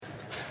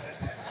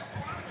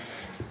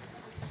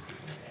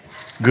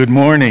Good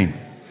morning.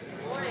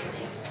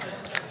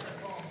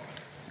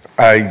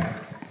 I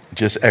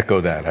just echo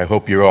that. I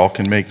hope you all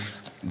can make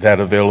that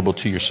available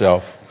to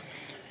yourself.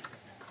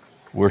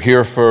 We're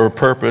here for a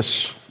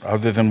purpose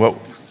other than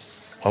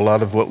a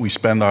lot of what we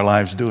spend our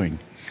lives doing.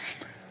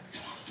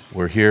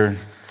 We're here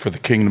for the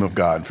kingdom of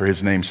God, for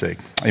his name's sake.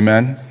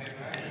 Amen?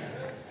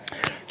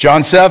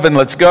 John 7,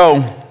 let's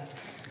go.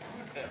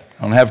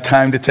 I don't have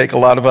time to take a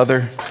lot of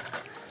other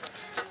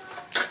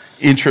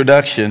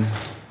introduction.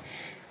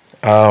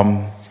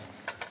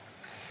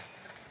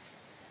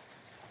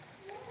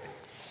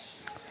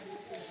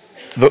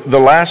 The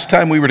last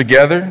time we were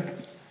together,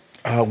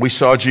 we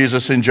saw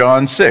Jesus in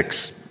John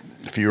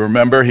 6. If you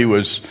remember, he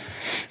was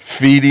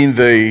feeding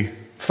the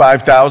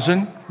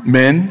 5,000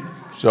 men,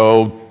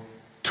 so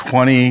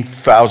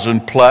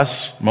 20,000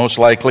 plus, most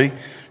likely,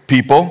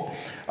 people.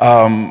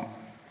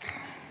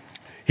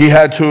 He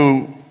had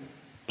to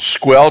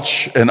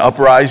squelch an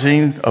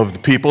uprising of the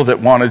people that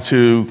wanted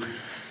to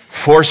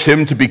force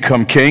him to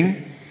become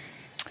king.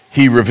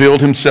 He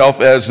revealed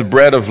himself as the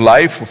bread of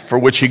life, for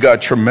which he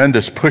got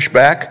tremendous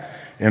pushback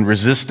and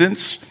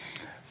resistance.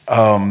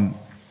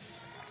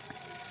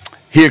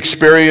 He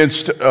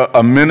experienced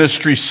a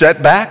ministry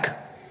setback.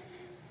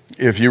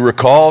 If you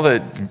recall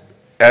that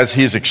as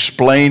he's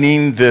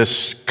explaining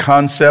this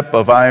concept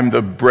of I am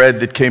the bread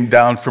that came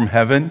down from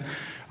heaven,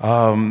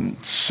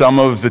 some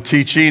of the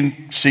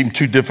teaching seemed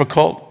too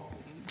difficult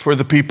for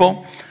the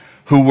people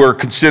who were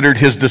considered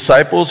his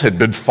disciples, had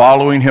been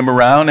following him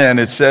around, and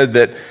it said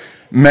that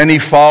many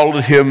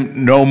followed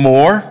him no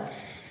more.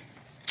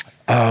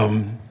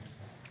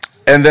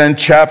 And then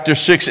chapter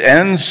 6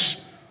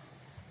 ends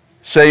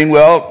saying,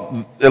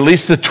 well, at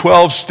least the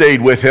 12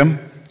 stayed with him,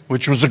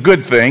 which was a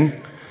good thing.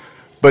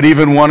 But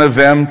even one of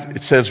them,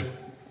 it says,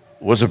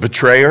 was a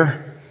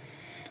betrayer.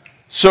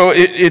 So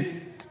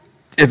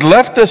it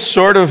left us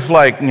sort of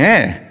like,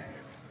 eh.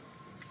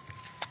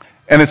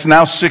 And it's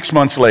now 6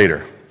 months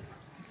later.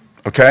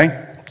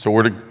 Okay? So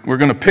we're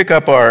going to pick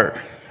up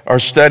our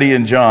study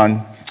in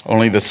John,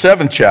 only the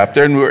 7th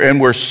chapter,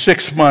 and we're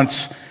 6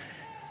 months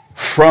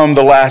from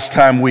the last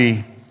time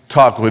we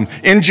talked with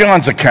him. In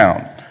John's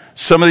account,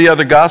 some of the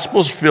other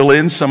Gospels fill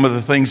in some of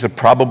the things that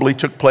probably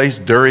took place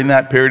during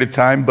that period of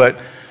time, but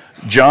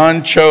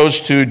John chose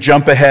to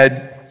jump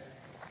ahead,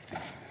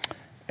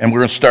 and we're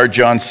going to start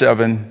John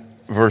 7,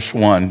 verse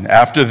 1.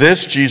 After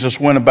this, Jesus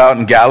went about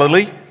in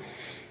Galilee.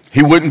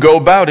 He wouldn't go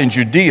about in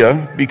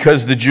Judea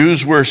because the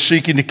Jews were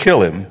seeking to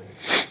kill him.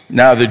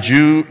 Now the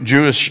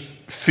Jewish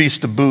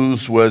Feast of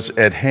Booths was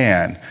at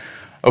hand.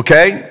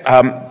 Okay?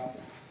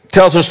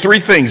 Tells us three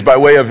things by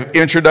way of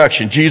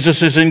introduction.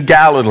 Jesus is in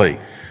Galilee.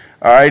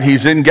 All right,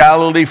 he's in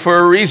Galilee for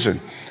a reason.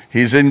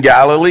 He's in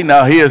Galilee.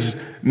 Now, he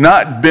has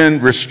not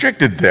been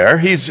restricted there.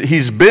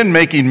 He's been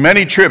making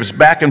many trips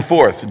back and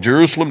forth,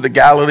 Jerusalem to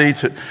Galilee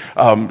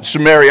to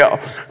Samaria,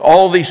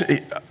 all these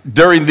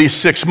during these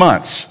 6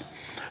 months.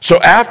 So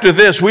after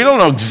this, we don't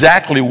know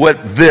exactly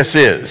what this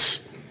is.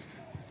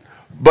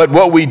 But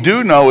what we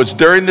do know is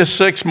during this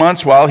 6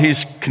 months, while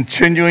he's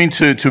continuing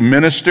to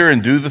minister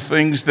and do the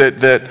things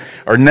that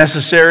are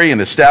necessary in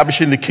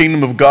establishing the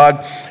kingdom of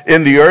God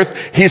in the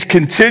earth, he's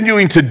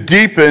continuing to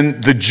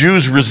deepen the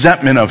Jews'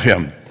 resentment of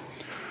him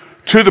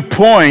to the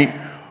point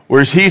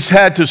where he's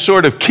had to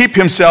sort of keep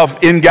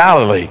himself in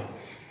Galilee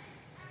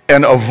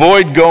and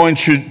avoid going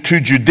to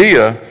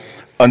Judea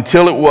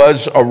until it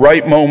was a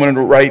right moment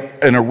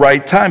and a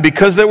right time,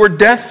 because there were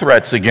death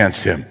threats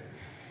against him.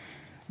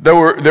 There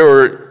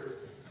were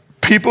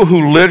people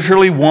who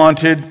literally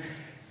wanted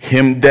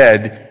him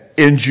dead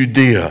in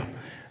Judea.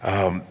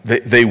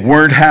 They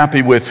weren't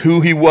happy with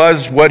who he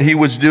was, what he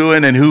was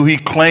doing, and who he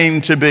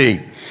claimed to be.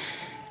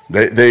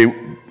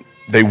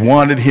 They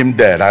wanted him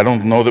dead. I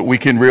don't know that we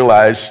can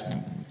realize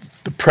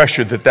the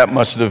pressure that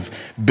must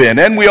have been.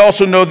 And we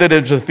also know that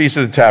it was a Feast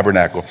of the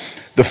Tabernacle,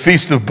 the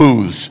Feast of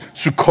Booths,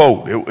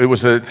 Sukkot. It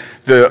was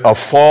a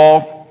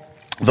fall,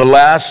 the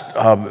last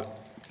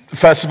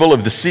festival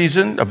of the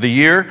season of the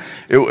year.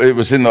 It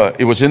was in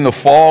the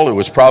fall. It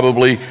was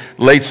probably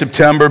late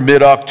September,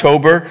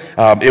 mid-October.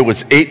 It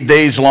was 8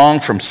 days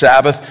long from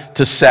Sabbath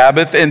to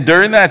Sabbath, and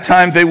during that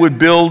time they would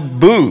build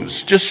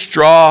booths, just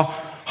straw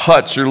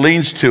huts or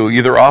leans-to,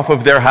 either off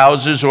of their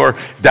houses or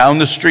down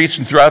the streets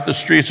and throughout the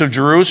streets of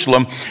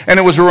Jerusalem. And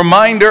it was a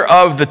reminder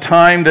of the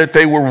time that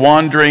they were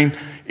wandering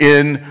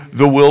in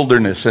the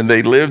wilderness, and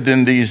they lived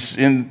in these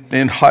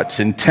in huts,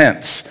 in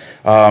tents.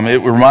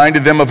 It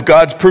reminded them of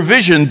God's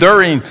provision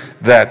during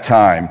that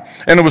time.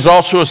 And it was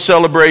also a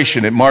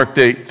celebration. It marked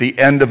the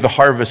end of the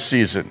harvest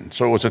season.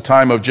 So it was a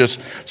time of just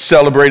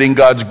celebrating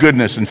God's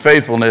goodness and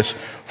faithfulness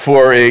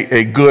for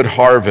a good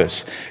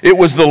harvest. It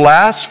was the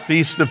last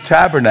Feast of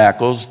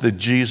Tabernacles that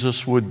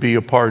Jesus would be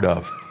a part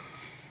of,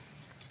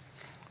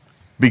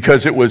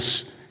 because it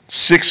was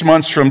 6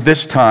 months from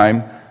this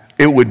time,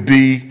 it would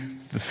be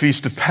the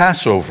Feast of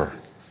Passover,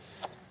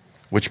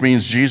 which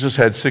means Jesus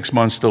had 6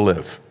 months to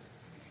live.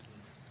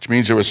 Which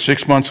means there was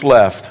 6 months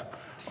left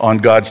on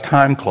God's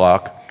time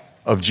clock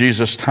of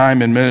Jesus'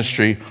 time in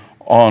ministry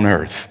on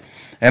earth.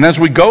 And as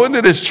we go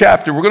into this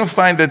chapter, we're going to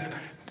find that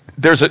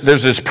there's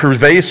this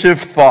pervasive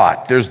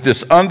thought. There's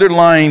this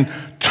underlying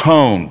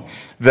tone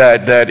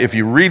that if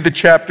you read the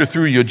chapter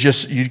through, you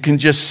can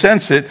just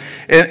sense it.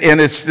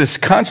 And it's this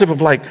concept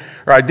of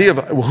or idea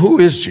of, well, who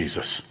is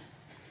Jesus?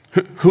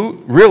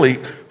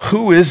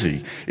 Who is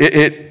he?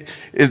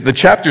 The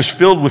chapter's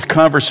filled with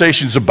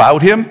conversations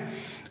about him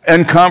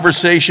and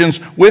conversations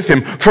with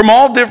him from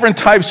all different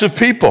types of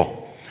people.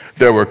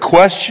 There were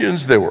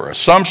questions, there were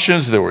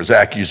assumptions, there was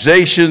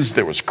accusations,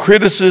 there was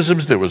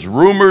criticisms, there was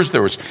rumors,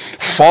 there was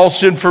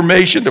false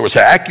information, there was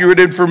accurate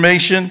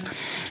information.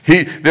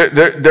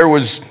 There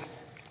was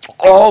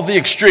all the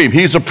extreme.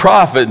 He's a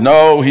prophet.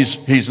 No,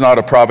 he's not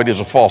a prophet. He's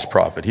a false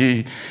prophet.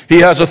 He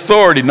has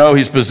authority. No,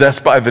 he's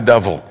possessed by the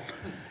devil.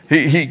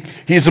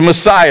 He's a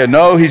Messiah.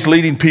 No, he's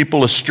leading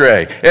people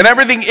astray. And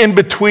everything in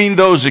between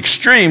those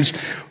extremes,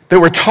 they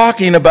were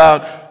talking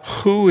about,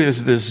 who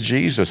is this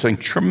Jesus? And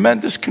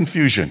tremendous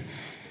confusion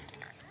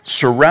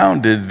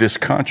surrounded this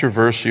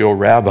controversial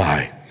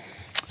rabbi.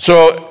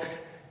 So,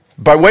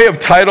 by way of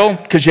title,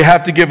 because you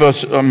have to give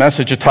us a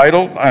message a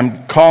title,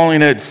 I'm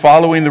calling it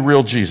Following the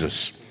Real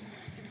Jesus.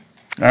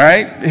 All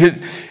right?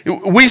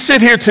 We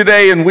sit here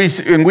today and we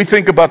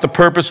think about the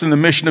purpose and the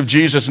mission of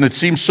Jesus, and it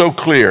seems so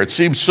clear. It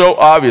seems so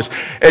obvious.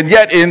 And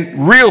yet,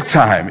 in real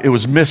time, it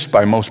was missed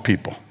by most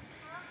people.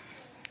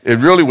 It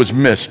really was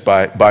missed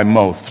by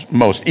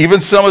most.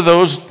 Even some of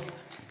those,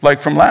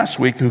 like from last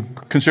week, who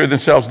consider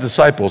themselves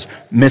disciples,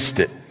 missed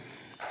it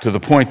to the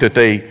point that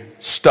they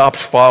stopped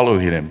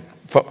following him.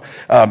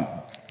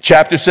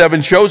 Chapter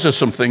 7 shows us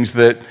some things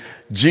that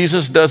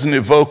Jesus doesn't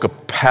evoke a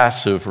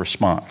passive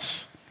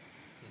response.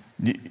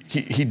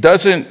 He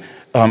doesn't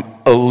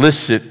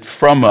elicit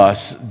from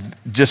us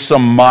just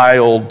some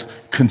mild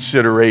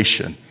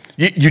consideration.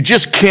 You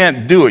just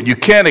can't do it. You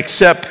can't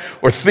accept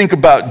or think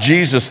about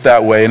Jesus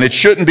that way. And it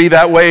shouldn't be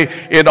that way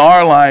in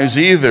our lives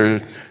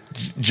either.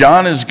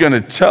 John is going to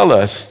tell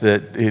us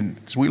that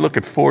as we look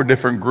at 4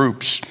 different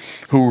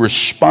groups who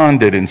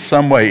responded in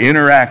some way,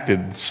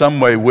 interacted in some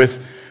way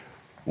with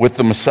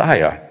the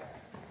Messiah,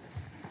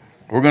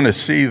 we're going to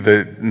see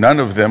that none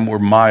of them were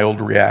mild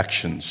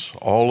reactions.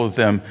 All of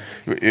them,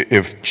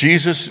 if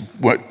Jesus,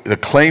 the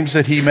claims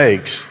that he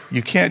makes,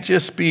 you can't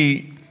just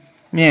be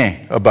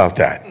about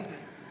that.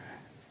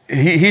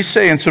 He's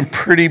saying some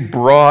pretty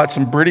broad,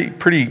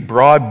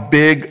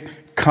 big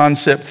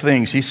concept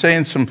things. He's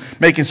saying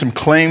making some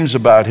claims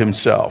about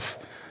himself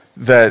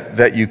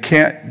that you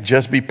can't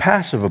just be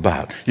passive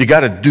about. You got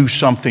to do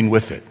something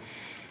with it.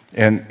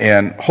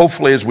 And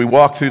hopefully as we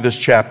walk through this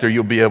chapter,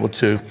 you'll be able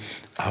to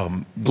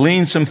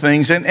glean some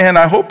things, and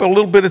I hope a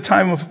little bit of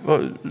time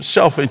of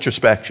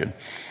self-introspection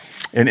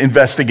and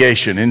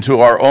investigation into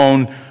our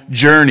own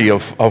journey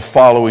of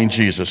following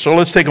Jesus. So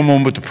let's take a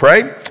moment to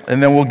pray,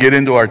 and then we'll get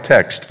into our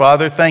text.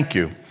 Father, thank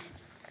you.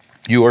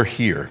 You are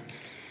here.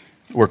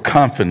 We're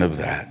confident of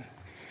that.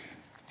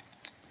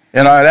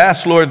 And I'd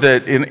ask, Lord,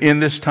 that in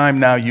this time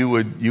now you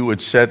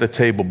would set the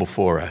table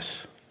before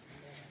us.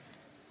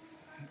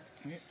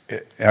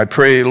 I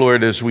pray,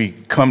 Lord, as we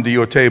come to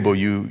your table,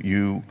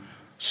 you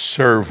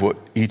serve what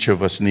each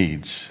of us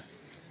needs.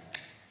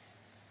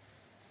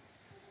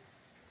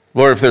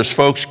 Lord, if there's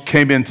folks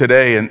came in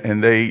today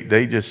and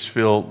they just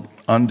feel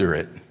under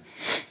it,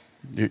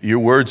 your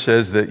word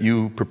says that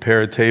you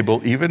prepare a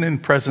table even in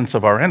presence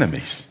of our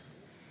enemies.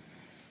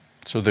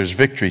 So there's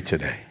victory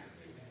today.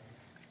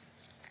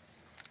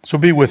 So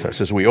be with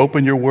us as we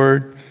open your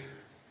word,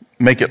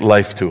 make it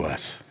life to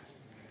us.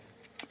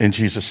 In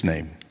Jesus'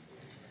 name,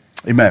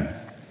 amen.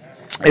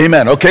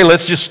 Amen. Okay,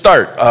 let's just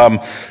start.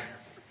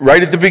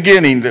 Right at the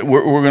beginning,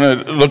 we're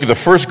going to look at the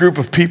first group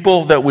of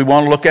people that we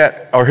want to look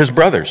at are his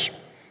brothers.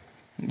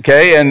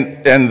 Okay,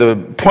 and the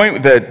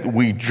point that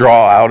we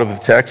draw out of the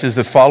text is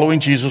that following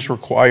Jesus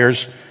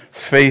requires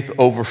faith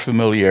over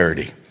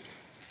familiarity.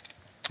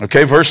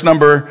 Okay, verse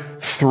number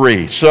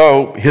 3.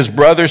 So his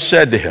brothers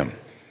said to him,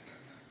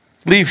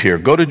 "Leave here,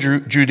 go to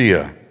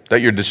Judea,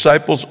 that your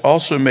disciples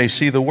also may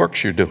see the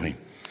works you're doing.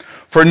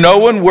 For no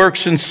one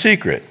works in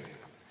secret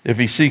if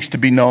he seeks to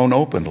be known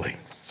openly.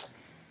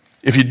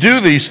 If you do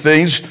these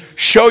things,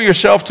 show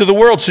yourself to the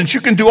world. Since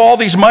you can do all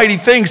these mighty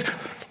things,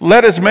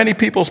 let as many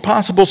people as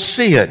possible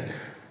see it."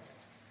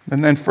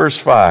 And then verse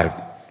 5,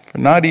 "For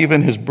not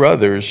even his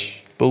brothers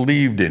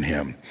believed in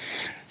him."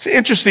 It's an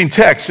interesting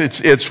text.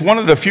 It's one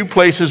of the few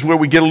places where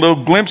we get a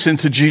little glimpse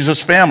into Jesus'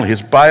 family,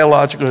 his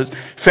biological,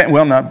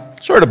 well,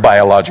 not sort of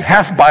biological,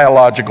 half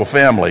biological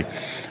family.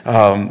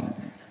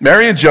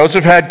 Mary and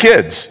Joseph had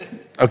kids,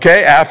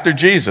 okay, after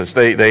Jesus.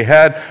 They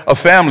had a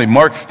family.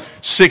 Mark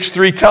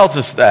 6:3 tells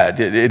us that.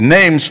 It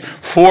names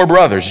 4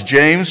 brothers: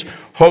 James,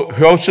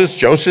 Joseph,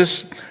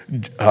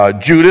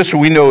 Judas, who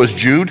we know as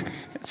Jude,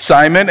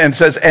 Simon, and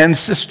says, and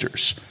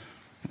sisters.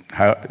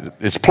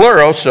 It's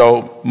plural,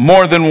 so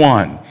more than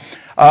one.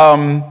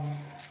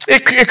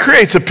 It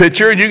creates a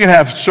picture, and you can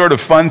have sort of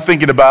fun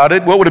thinking about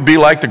it. What would it be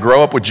like to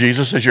grow up with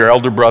Jesus as your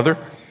elder brother?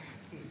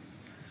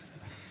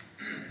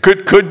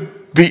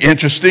 Could be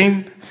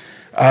interesting.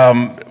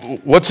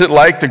 What's it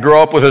like to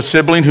grow up with a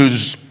sibling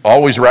who's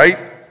always right?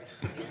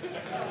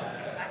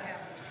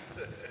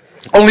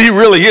 Only he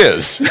really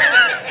is.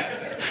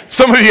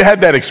 Some of you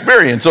had that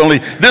experience, only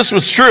this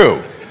was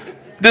true.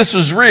 This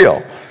was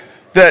real.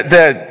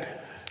 That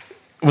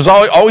was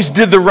always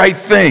did the right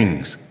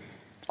things.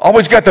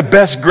 Always got the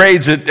best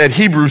grades at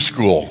Hebrew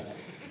school.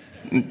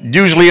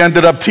 Usually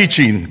ended up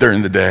teaching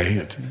during the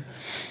day.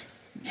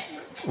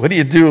 What do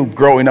you do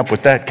growing up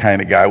with that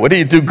kind of guy? What do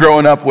you do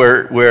growing up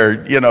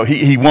where you know,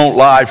 he won't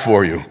lie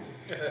for you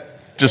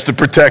just to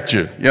protect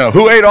you? You know,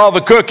 who ate all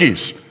the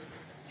cookies?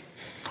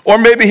 Or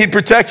maybe he'd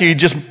protect you, he'd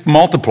just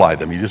multiply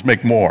them. He'd just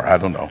make more. I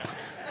don't know.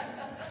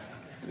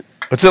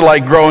 What's it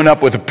like growing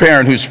up with a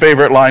parent whose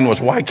favorite line was,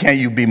 why can't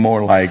you be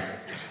more like?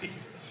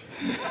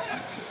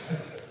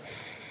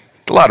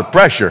 A lot of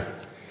pressure.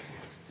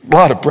 A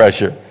lot of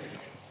pressure.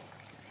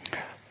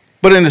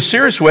 But in a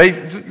serious way,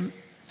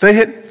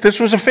 this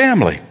was a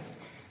family.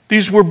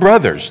 These were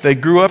brothers. They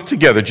grew up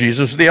together.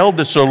 Jesus was the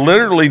eldest. So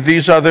literally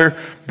these other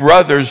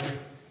brothers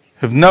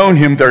have known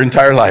him their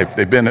entire life.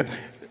 They've been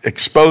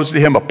exposed to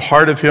him, a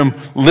part of him,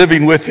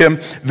 living with him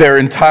their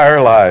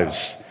entire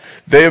lives.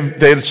 They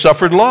had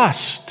suffered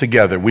loss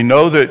together. We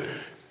know that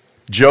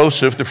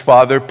Joseph, their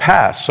father,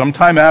 passed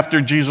sometime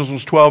after Jesus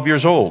was 12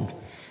 years old.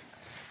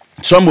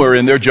 Somewhere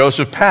in there,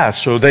 Joseph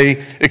passed. So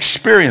they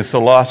experienced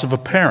the loss of a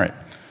parent.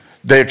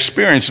 They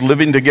experienced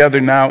living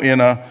together now in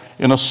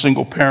a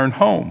single-parent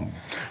home.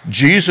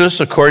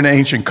 Jesus, according to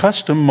ancient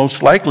custom,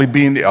 most likely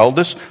being the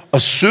eldest,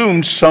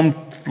 assumed some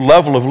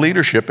level of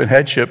leadership and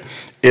headship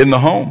in the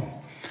home.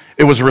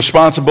 It was a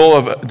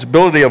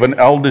responsibility of an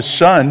eldest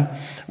son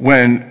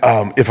when,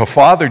 if a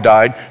father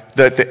died,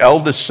 that the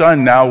eldest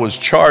son now was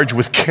charged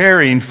with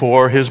caring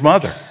for his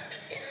mother,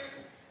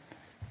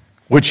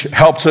 which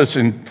helps us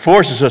and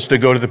forces us to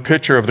go to the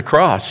picture of the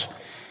cross,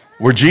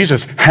 where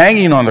Jesus,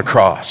 hanging on the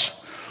cross,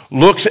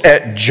 looks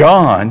at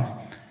John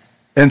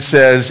and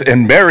says,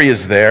 and Mary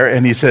is there,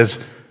 and he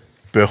says,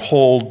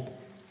 behold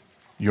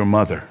your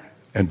mother,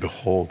 and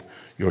behold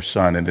your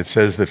son. And it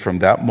says that from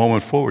that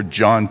moment forward,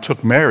 John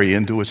took Mary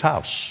into his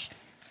house,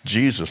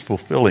 Jesus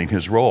fulfilling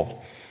his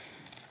role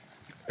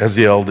as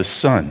the eldest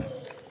son.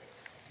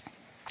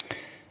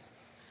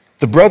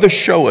 The brothers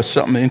show us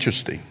something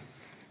interesting,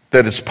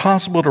 that it's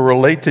possible to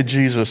relate to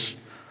Jesus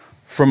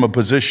from a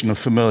position of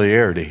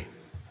familiarity,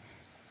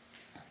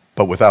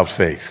 but without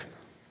faith.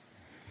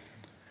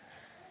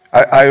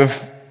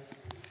 I've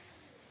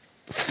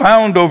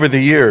found over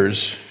the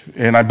years,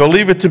 and I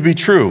believe it to be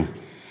true,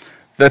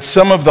 that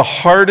some of the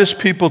hardest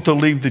people to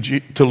lead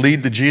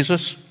to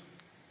Jesus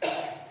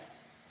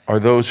are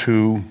those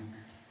who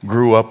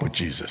grew up with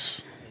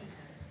Jesus.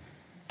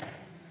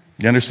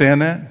 You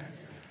understand that?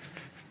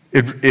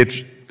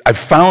 I've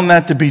found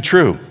that to be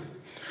true.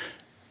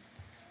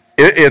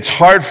 It's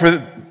hard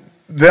for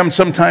them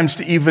sometimes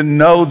to even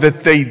know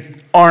that they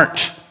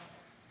aren't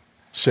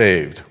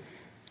saved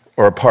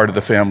or a part of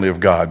the family of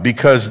God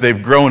because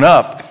they've grown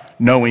up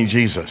knowing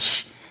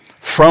Jesus.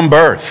 From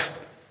birth,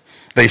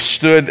 they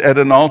stood at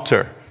an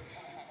altar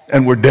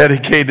and were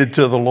dedicated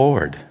to the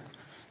Lord.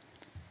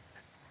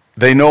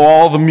 They know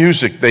all the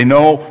music. They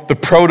know the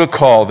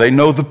protocol. They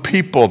know the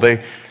people.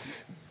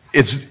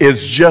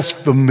 It's just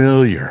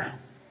familiar.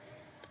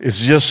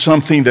 It's just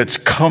something that's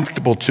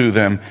comfortable to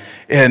them.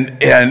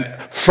 And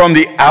from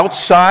the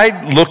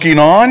outside looking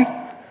on,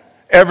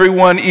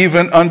 everyone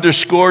even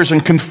underscores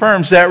and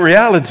confirms that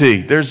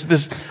reality. There's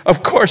this,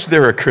 of course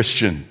they're a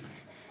Christian.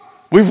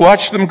 We've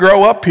watched them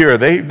grow up here.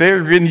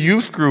 They're in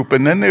youth group,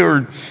 and then they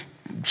were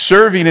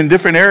serving in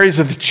different areas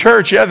of the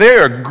church. Yeah, they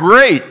are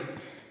great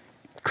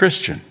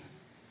Christian.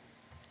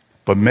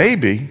 But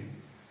maybe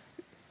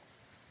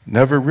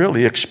never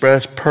really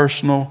expressed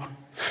personal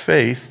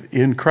faith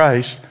in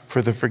Christ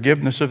for the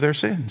forgiveness of their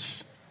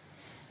sins.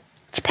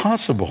 It's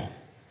possible.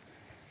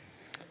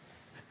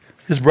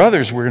 His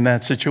brothers were in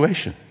that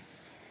situation.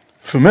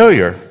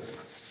 Familiar,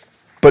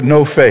 but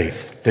no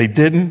faith. They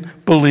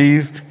didn't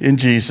believe in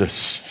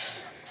Jesus.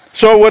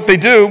 So what they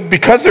do,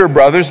 because they're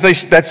brothers,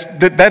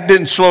 that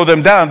didn't slow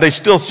them down. They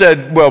still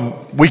said,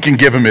 well, we can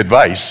give him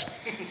advice.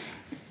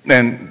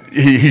 And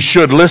he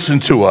should listen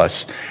to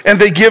us. And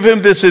they give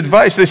him this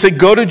advice. They say,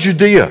 go to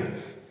Judea.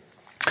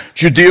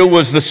 Judea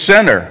was the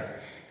center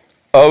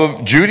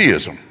of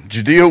Judaism.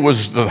 Judea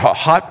was the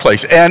hot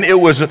place. And it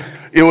was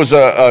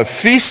a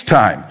feast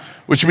time,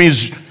 which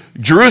means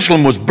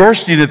Jerusalem was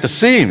bursting at the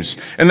seams.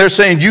 And they're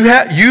saying,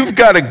 you've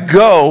got to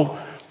go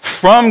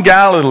from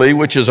Galilee,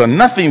 which is a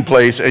nothing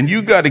place, and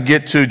you got to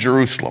get to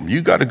Jerusalem.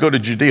 You got to go to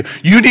Judea.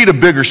 You need a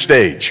bigger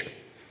stage.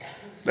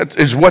 That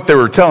is what they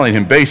were telling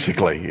him,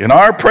 basically. In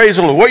our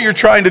appraisal of what you're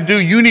trying to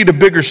do, you need a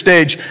bigger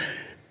stage.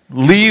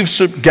 Leave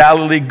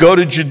Galilee, go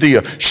to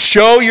Judea.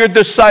 Show your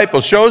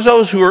disciples, show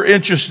those who are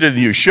interested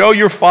in you, show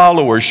your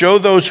followers, show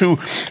those who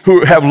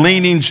have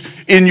leanings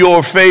in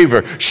your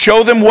favor.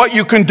 Show them what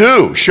you can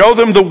do. Show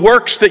them the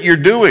works that you're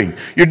doing.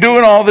 You're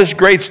doing all this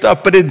great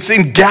stuff, but it's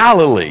in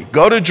Galilee.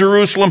 Go to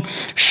Jerusalem,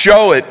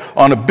 show it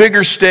on a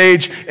bigger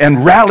stage,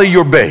 and rally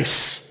your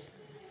base.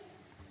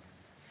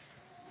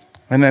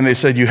 And then they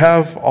said, you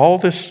have all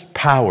this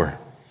power.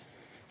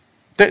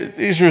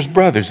 These are his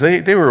brothers.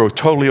 They were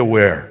totally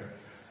aware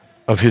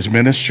of his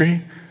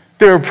ministry.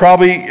 They were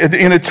probably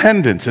in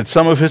attendance at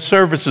some of his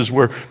services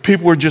where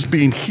people were just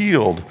being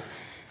healed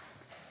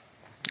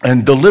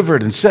and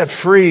delivered and set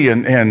free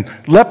and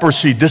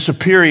leprosy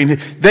disappearing.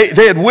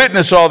 They had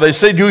witnessed all. They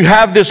said, you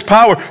have this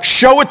power.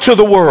 Show it to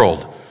the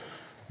world.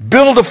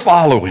 Build a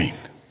following.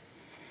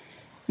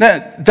 Now,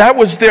 that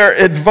was their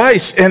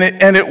advice, and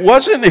it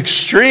wasn't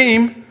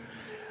extreme.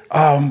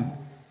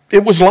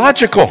 It was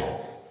logical.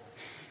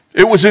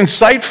 It was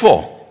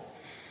insightful.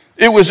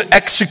 It was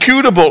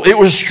executable. It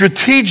was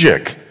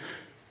strategic.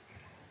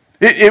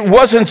 It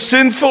wasn't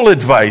sinful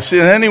advice in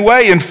any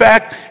way. In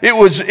fact, it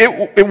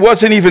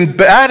wasn't even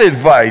bad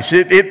advice.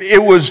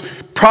 It was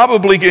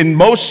probably in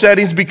most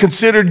settings be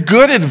considered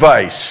good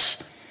advice.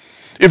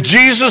 If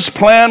Jesus'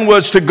 plan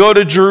was to go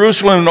to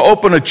Jerusalem and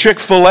open a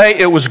Chick-fil-A,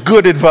 it was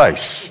good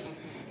advice.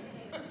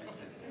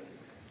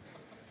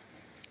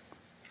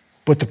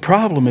 But the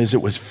problem is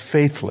it was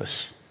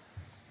faithless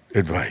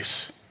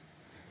advice.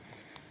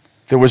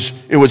 It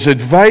was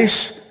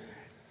advice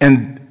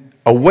and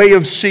a way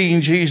of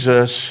seeing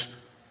Jesus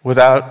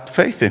without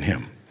faith in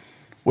him,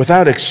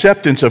 without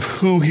acceptance of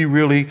who he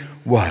really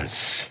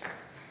was.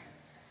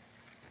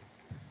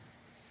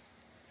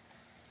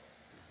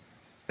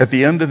 At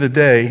the end of the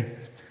day,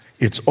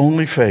 it's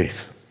only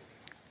faith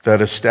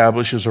that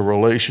establishes a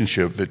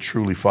relationship that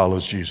truly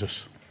follows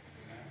Jesus.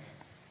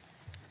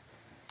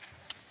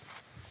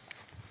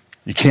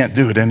 You can't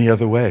do it any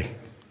other way.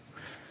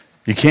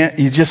 You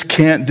just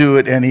can't do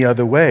it any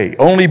other way.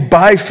 Only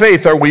by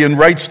faith are we in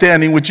right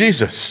standing with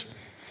Jesus.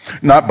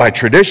 Not by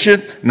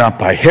tradition, not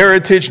by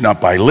heritage,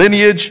 not by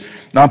lineage,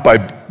 not by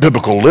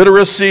biblical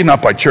literacy,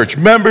 not by church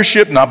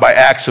membership, not by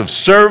acts of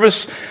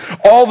service.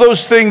 All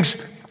those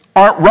things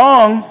aren't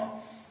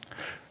wrong.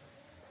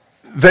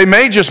 They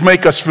may just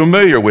make us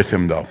familiar with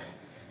him, though.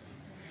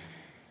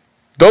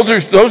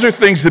 Those are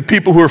things that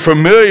people who are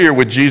familiar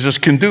with Jesus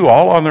can do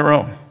all on their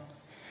own.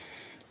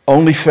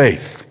 Only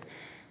faith.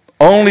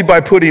 Only by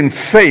putting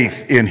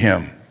faith in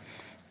him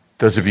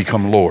does it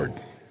become Lord.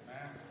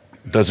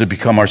 Does it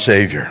become our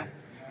Savior.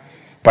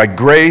 By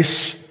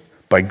grace,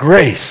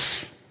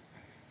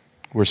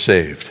 we're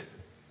saved.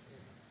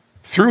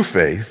 Through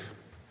faith,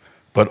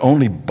 but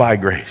only by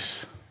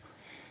grace.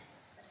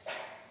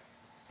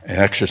 An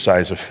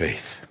exercise of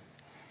faith.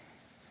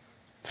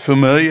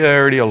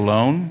 Familiarity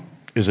alone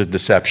is a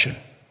deception.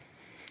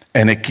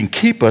 And it can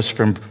keep us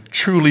from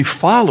truly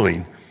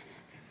following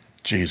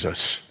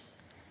Jesus.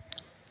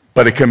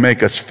 But it can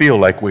make us feel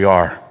like we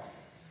are.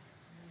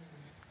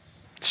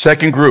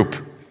 Second group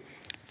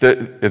that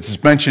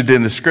it's mentioned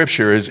in the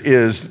scripture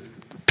is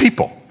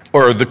people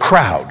or the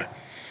crowd.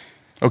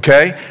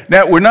 Okay?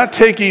 Now, we're not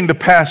taking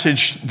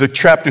the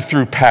chapter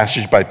through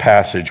passage by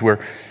passage. Where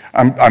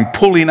I'm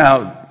pulling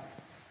out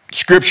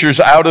scriptures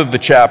out of the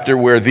chapter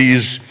where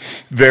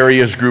these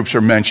various groups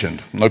are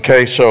mentioned.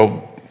 Okay?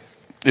 So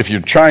if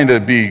you're trying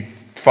to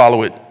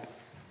follow it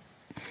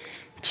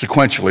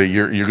sequentially,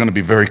 you're going to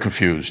be very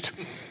confused.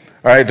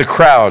 All right, the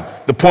crowd.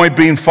 The point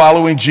being,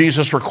 following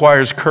Jesus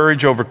requires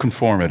courage over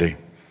conformity.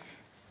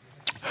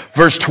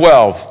 Verse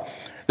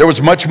 12, there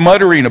was much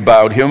muttering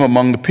about him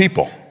among the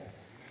people.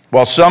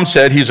 While some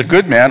said he's a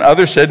good man,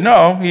 others said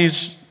no,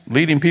 he's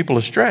leading people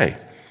astray.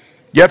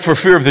 Yet for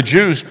fear of the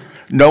Jews,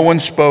 no one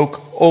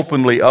spoke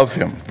openly of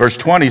him. Verse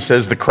 20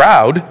 says, the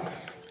crowd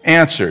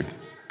answered,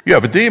 you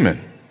have a demon.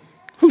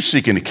 Who's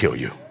seeking to kill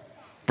you?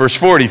 Verse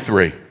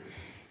 43,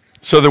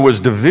 so there was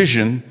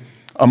division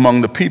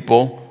among the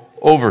people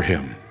over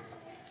him,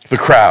 the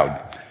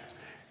crowd.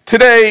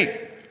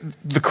 Today,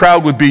 the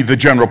crowd would be the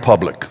general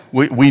public.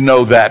 We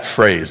know that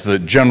phrase, the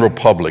general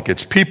public.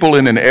 It's people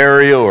in an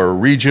area or a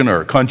region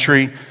or a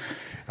country.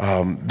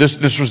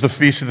 This was the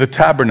Feast of the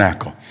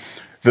Tabernacle.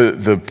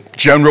 The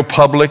general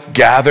public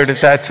gathered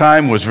at that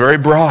time was very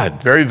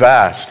broad, very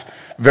vast,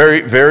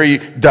 very, very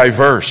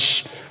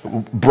diverse.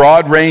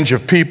 Broad range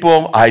of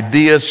people,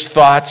 ideas,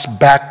 thoughts,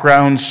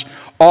 backgrounds,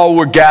 all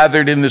were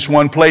gathered in this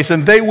one place,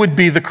 and they would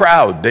be the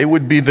crowd. They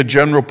would be the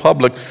general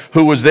public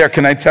who was there.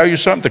 Can I tell you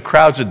something? The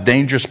crowd's a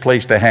dangerous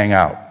place to hang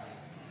out.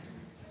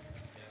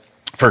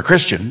 For a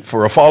Christian,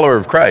 for a follower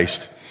of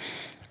Christ,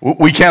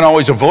 we can't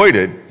always avoid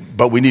it,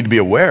 but we need to be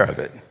aware of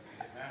it.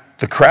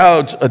 The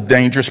crowd's a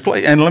dangerous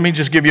place. And let me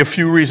just give you a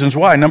few reasons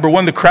why. Number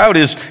one, the crowd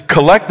is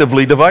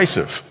collectively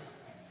divisive.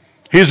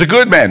 He's a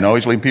good man. No,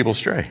 he's leading people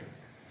astray.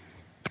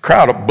 The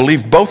crowd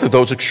believed both of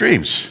those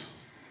extremes.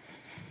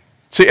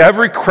 See,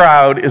 every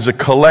crowd is a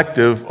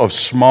collective of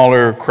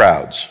smaller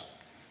crowds.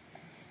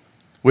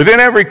 Within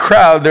every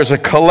crowd, there's a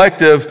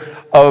collective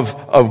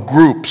of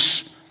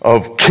groups,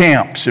 of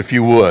camps, if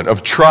you would,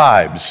 of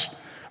tribes,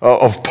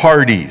 of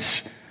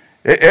parties.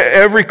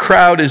 Every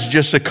crowd is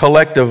just a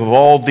collective of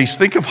all these.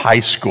 Think of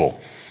high school.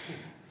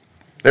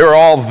 They were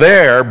all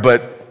there,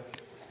 but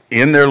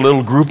in their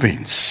little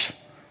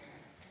groupings.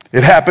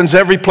 It happens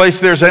every place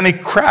there's any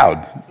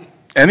crowd.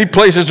 Any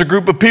place there's a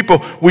group of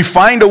people, we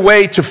find a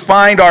way to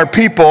find our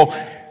people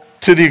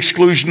to the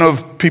exclusion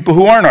of people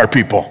who aren't our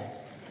people.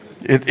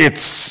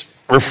 It's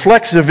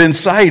reflexive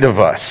inside of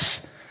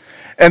us.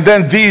 And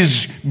then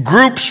these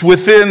groups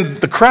within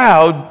the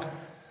crowd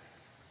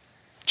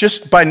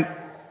just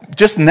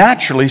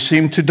naturally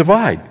seem to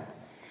divide.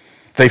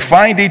 They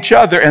find each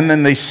other and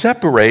then they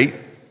separate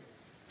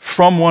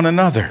from one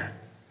another.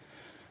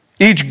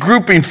 Each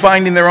grouping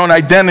finding their own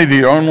identity,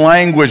 their own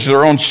language,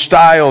 their own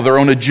style, their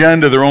own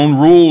agenda, their own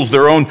rules,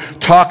 their own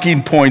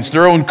talking points,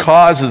 their own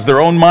causes,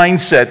 their own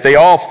mindset. They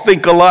all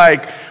think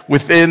alike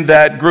within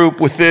that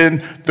group,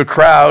 within the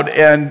crowd,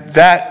 and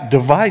that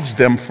divides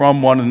them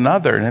from one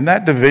another. And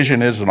that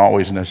division isn't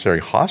always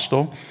necessarily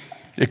hostile.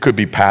 It could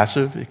be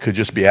passive. It could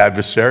just be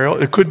adversarial.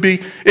 It could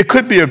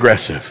be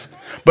aggressive.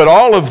 But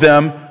all of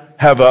them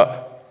have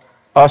a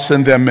us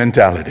and them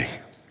mentality.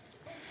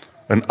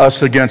 An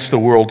us against the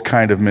world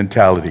kind of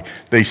mentality.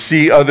 They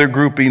see other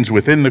groupings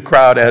within the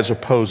crowd as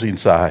opposing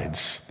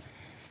sides.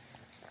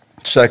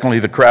 Secondly,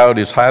 the crowd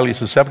is highly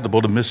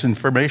susceptible to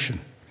misinformation.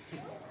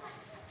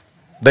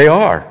 They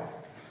are.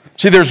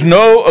 See, there's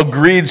no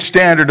agreed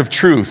standard of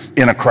truth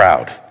in a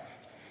crowd.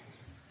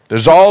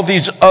 There's all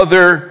these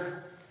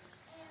other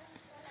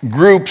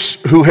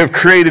groups who have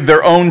created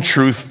their own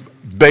truth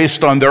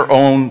based on their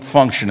own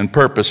function and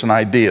purpose and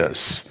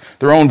ideas,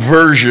 their own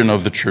version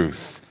of the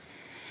truth.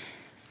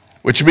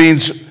 Which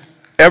means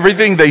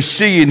everything they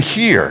see and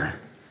hear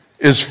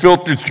is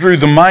filtered through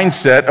the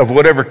mindset of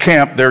whatever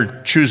camp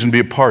they're choosing to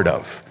be a part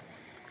of.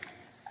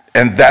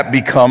 And that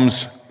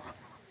becomes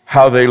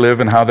how they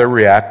live and how they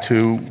react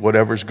to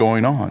whatever's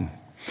going on.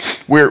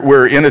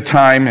 We're in a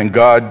time, and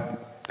God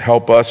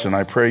help us, and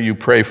I pray you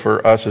pray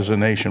for us as a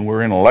nation.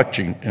 We're in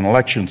an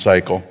election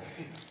cycle.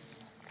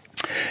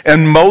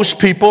 And most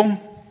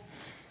people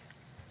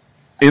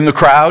in the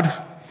crowd,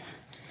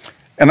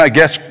 and I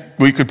guess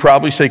we could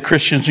probably say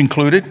Christians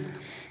included,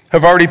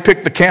 have already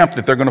picked the camp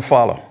that they're going to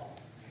follow.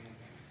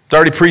 It's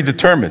already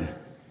predetermined.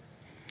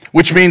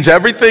 Which means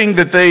everything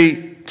that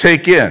they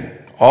take in,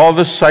 all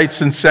the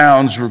sights and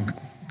sounds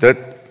that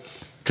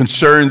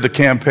concern the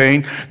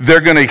campaign,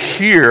 they're going to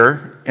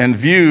hear and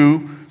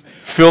view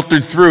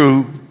filtered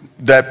through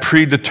that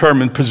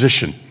predetermined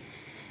position.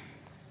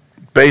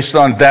 Based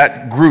on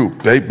that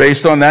group,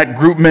 based on that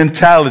group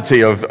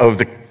mentality of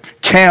the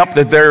camp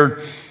that they're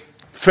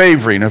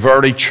favoring, have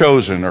already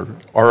chosen or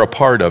are a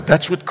part of.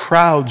 That's what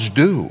crowds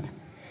do.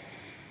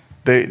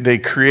 They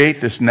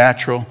create this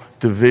natural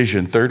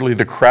division. Thirdly,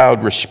 the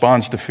crowd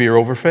responds to fear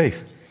over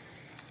faith.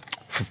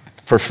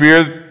 For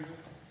fear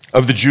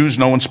of the Jews,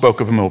 no one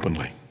spoke of him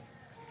openly.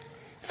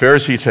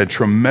 Pharisees had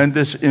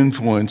tremendous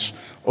influence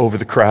over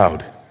the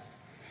crowd.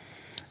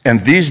 And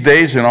these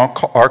days in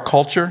our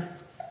culture,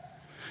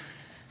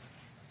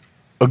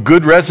 a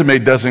good resume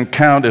doesn't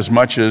count as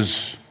much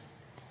as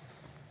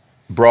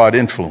broad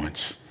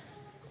influence.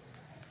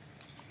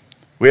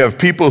 We have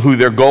people who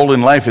their goal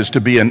in life is to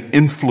be an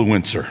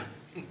influencer,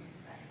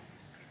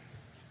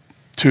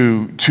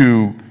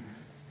 to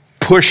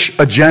push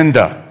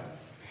agenda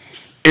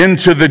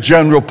into the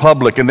general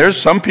public. And there's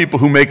some people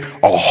who make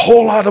a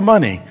whole lot of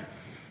money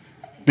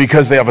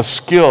because they have a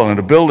skill and an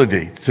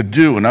ability to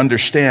do and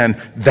understand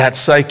that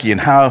psyche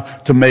and how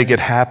to make it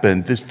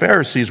happen. The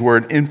Pharisees were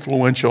an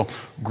influential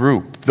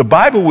group. The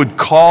Bible would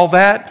call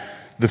that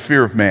the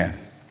fear of man.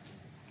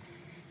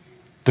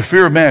 The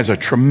fear of man is a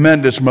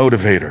tremendous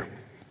motivator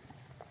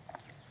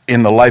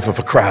in the life of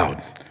a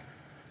crowd.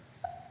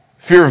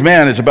 Fear of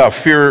man is about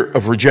fear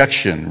of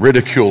rejection,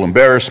 ridicule,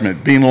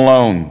 embarrassment, being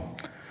alone.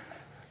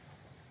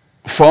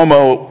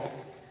 FOMO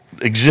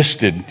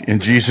existed in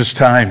Jesus'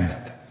 time.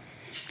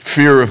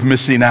 Fear of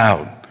missing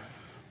out,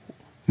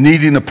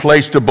 needing a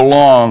place to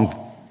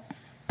belong.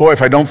 Boy,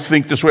 if I don't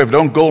think this way, if I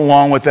don't go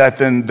along with that,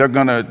 then they're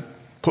going to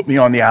put me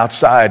on the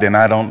outside, and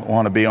I don't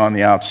want to be on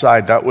the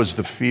outside. That was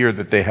the fear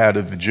that they had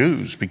of the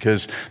Jews,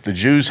 because the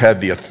Jews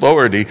had the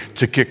authority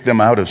to kick them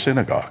out of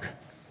synagogue,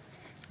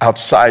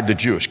 outside the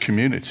Jewish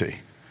community.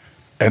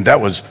 And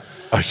that was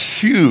a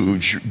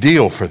huge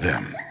deal for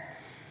them.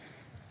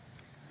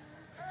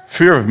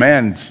 Fear of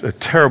man's a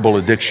terrible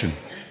addiction.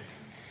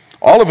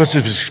 All of us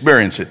have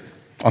experienced it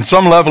on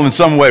some level, in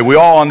some way. We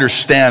all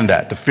understand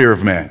that, the fear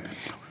of man.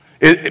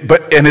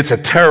 And it's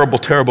a terrible,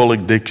 terrible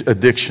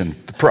addiction.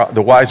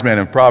 The wise man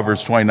in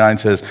Proverbs 29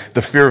 says,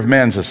 the fear of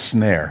man's a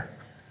snare.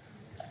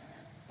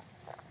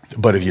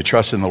 But if you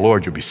trust in the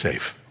Lord, you'll be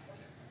safe.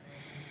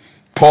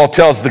 Paul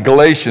tells the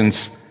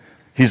Galatians,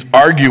 he's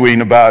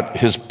arguing about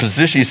his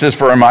position. He says,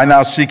 for am I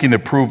now seeking the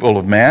approval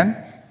of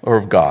man or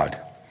of God?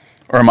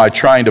 Or am I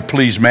trying to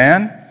please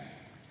man?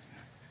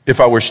 If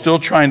I were still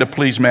trying to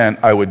please man,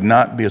 I would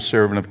not be a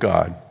servant of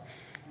God.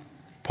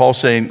 Paul's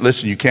saying,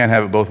 listen, you can't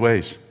have it both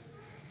ways.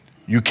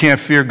 You can't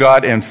fear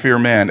God and fear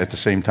man at the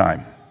same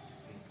time.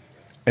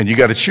 And you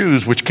got to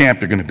choose which camp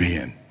you're going to be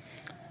in.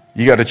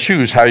 You got to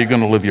choose how you're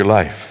going to live your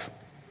life.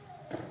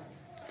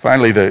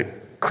 Finally, the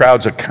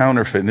crowd's a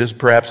counterfeit, and this is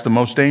perhaps the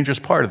most dangerous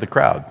part of the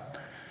crowd.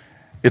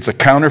 It's a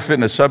counterfeit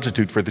and a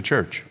substitute for the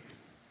church.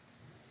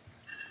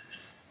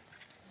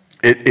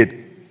 It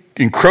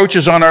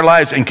encroaches on our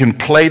lives and can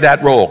play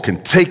that role,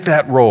 can take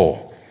that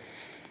role.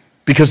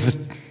 Because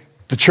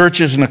the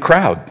church isn't a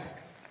crowd.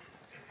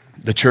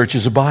 The church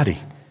is a body.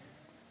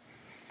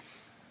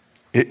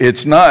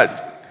 It's not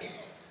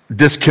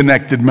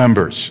disconnected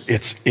members.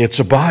 It's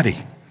a body.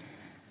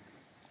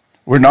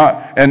 We're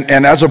not,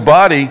 and as a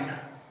body,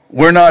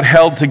 we're not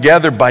held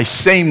together by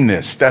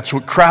sameness. That's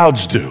what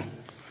crowds do.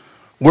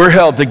 We're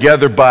held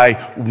together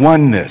by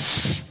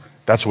oneness.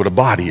 That's what a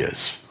body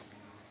is.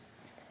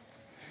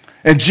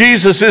 And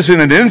Jesus isn't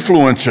an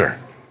influencer.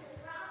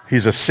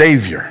 He's a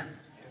savior.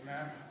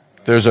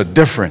 There's a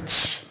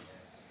difference.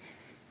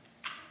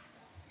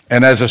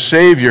 And as a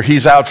savior,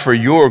 he's out for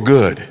your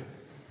good,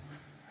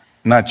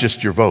 not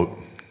just your vote.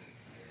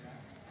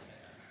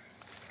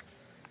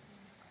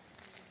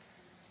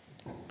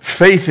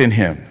 Faith in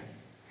him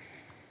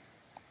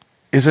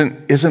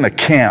isn't a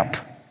camp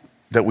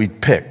that we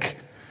pick.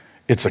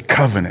 It's a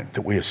covenant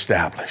that we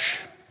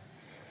establish.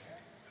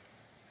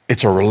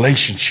 It's a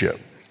relationship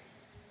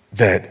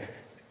that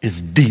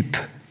is deep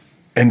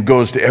and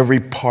goes to every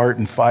part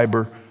and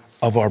fiber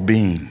of our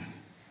being.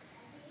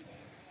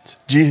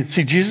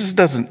 See, Jesus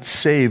doesn't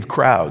save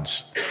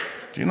crowds.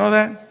 Do you know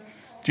that?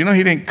 Do you know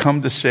he didn't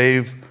come to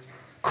save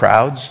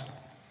crowds?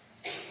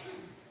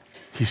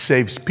 He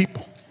saves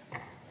people.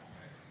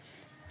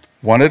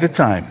 One at a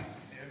time.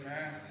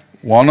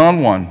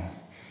 One-on-one.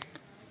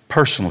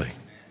 Personally.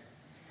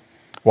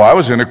 Well, I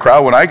was in a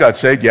crowd when I got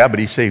saved. Yeah, but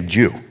he saved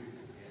you.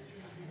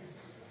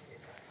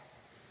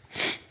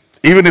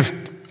 Even if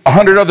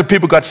 100 other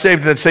people got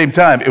saved at the same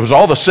time, it was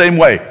all the same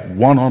way.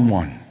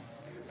 One-on-one.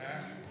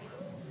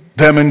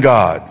 Them and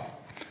God.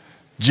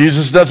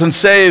 Jesus doesn't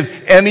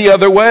save any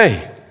other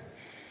way.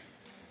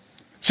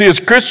 See, as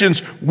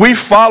Christians, we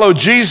follow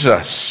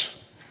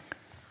Jesus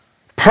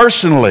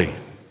personally,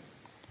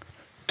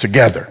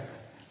 together.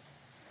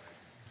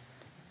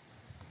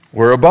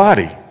 We're a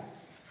body,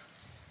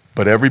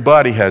 but every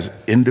body has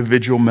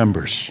individual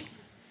members,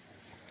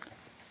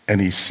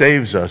 and he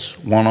saves us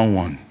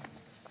one-on-one.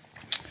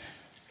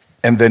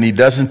 And then he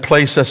doesn't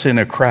place us in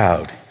a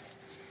crowd.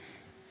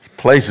 He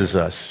places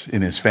us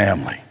in his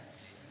family,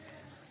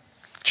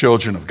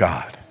 children of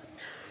God.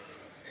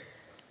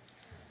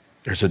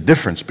 There's a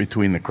difference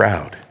between the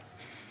crowd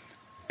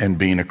and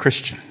being a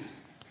Christian.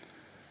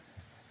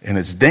 And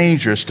it's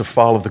dangerous to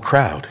follow the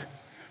crowd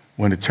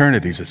when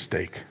eternity's at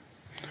stake.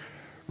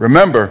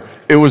 Remember,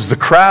 it was the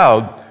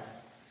crowd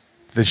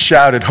that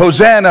shouted,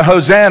 "Hosanna,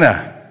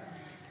 Hosanna."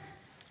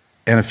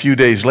 And a few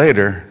days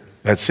later,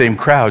 that same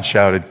crowd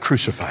shouted,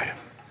 "Crucify him.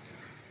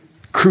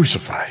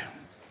 Crucify him."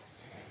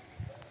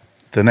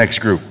 The next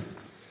group.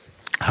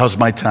 How's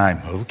my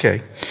time?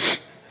 Okay.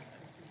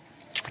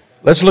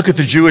 Let's look at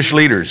the Jewish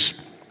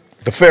leaders,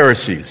 the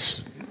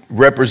Pharisees,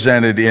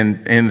 represented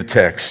in the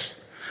text.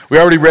 We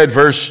already read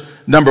verse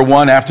number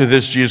 1. After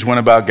this, Jesus went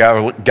about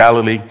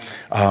Galilee.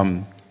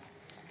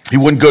 He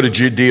wouldn't go to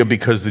Judea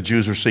because the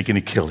Jews were seeking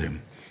to kill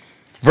him.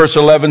 Verse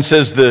 11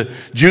 says the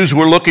Jews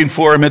were looking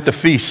for him at the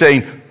feast,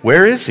 saying,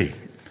 "Where is he?"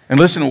 And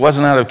listen, it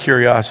wasn't out of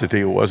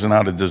curiosity. It wasn't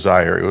out of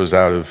desire. It was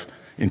out of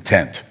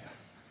intent.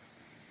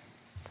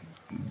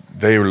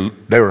 They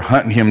were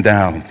hunting him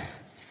down.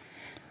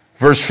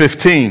 Verse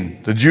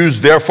 15, the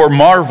Jews therefore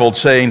marveled,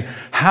 saying,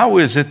 "How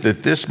is it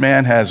that this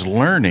man has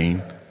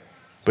learning,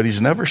 but he's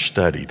never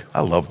studied?"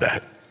 I love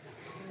that.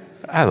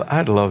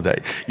 I love that.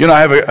 You know,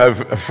 I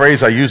have a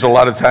phrase I use a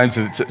lot of times.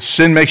 It's,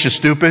 sin makes you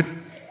stupid.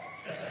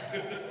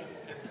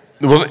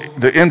 Well,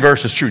 the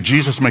inverse is true.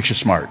 Jesus makes you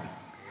smart.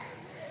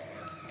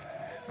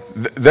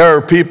 There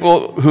are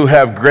people who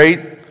have great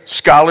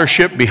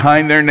scholarship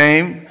behind their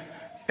name,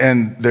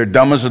 and they're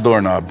dumb as a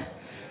doorknob.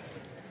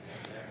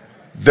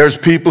 There's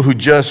people who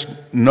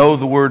just know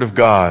the Word of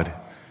God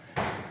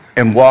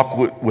and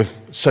walk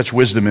with such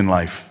wisdom in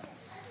life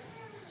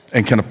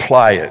and can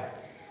apply it.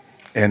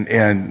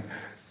 And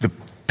the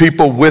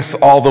people with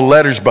all the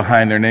letters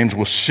behind their names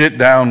will sit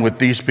down with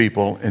these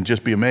people and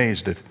just be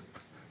amazed at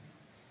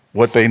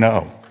what they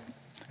know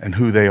and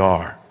who they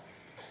are.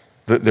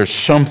 There's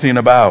something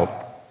about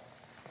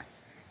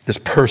this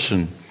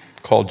person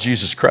called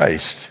Jesus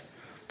Christ.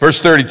 Verse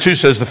 32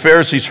 says, the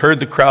Pharisees heard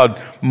the crowd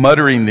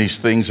muttering these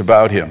things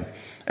about him.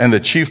 And the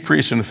chief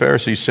priests and the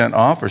Pharisees sent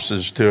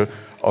officers to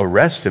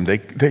arrest him.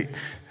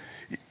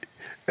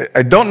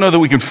 I don't know that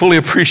we can fully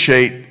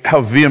appreciate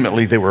how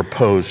vehemently they were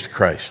opposed to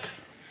Christ.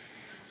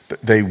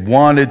 They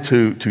wanted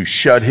to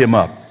shut him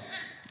up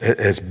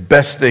as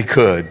best they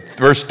could.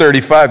 Verse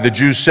 35, the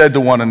Jews said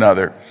to one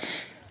another,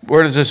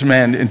 "Where does this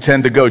man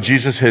intend to go?"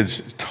 Jesus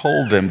has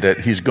told them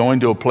that he's going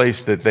to a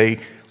place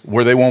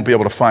where they won't be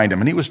able to find him.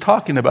 And he was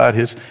talking about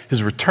his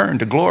return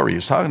to glory. He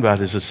was talking about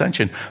his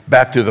ascension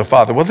back to the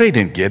Father. Well, they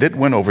didn't get it. It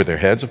went over their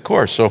heads, of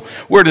course. So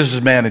where does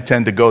this man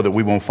intend to go that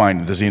we won't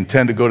find him? Does he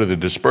intend to go to the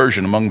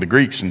dispersion among the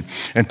Greeks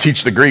and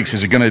teach the Greeks?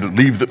 Is he going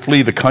to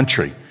flee the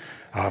country?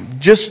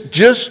 Just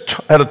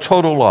at a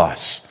total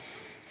loss.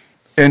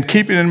 And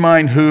keeping in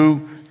mind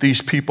who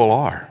these people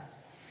are.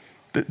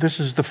 This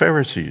is the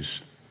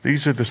Pharisees.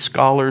 These are the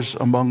scholars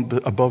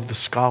above the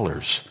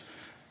scholars.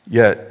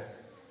 Yet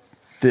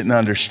didn't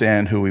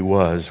understand who he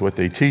was. What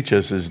they teach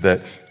us is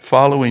that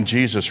following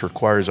Jesus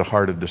requires a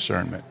heart of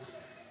discernment.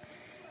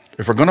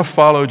 If we're going to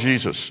follow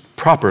Jesus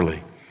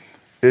properly,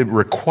 it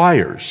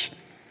requires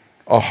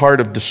a heart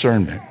of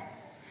discernment.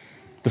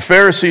 The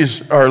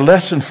Pharisees are a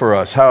lesson for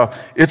us how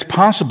it's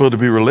possible to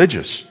be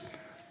religious,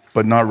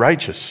 but not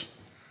righteous.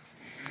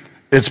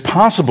 It's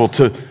possible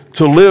to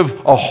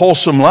live a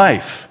wholesome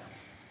life,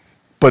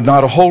 but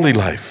not a holy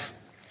life.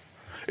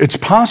 It's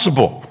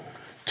possible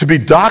to be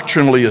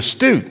doctrinally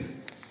astute,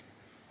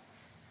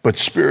 but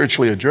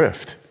spiritually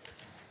adrift.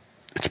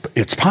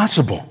 It's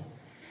possible.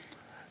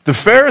 The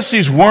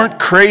Pharisees weren't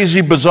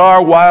crazy,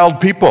 bizarre,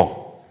 wild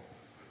people.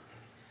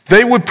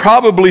 They would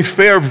probably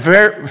fare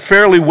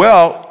fairly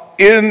well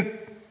in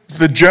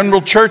the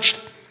general church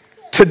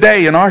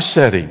today in our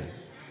setting.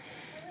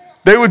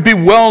 They would be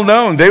well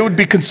known. They would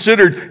be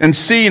considered and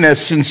seen as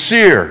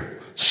sincere,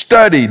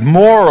 studied,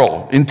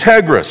 moral,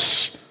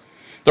 integrous.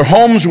 Their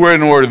homes were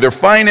in order. Their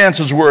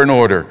finances were in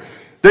order.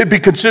 They'd be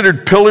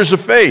considered pillars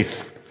of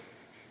faith.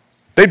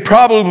 They'd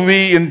probably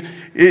be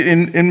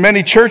in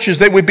many churches,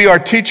 they would be our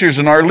teachers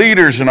and our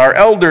leaders and our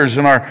elders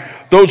and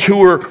those who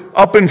were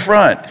up in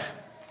front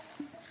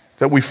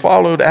that we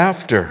followed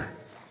after.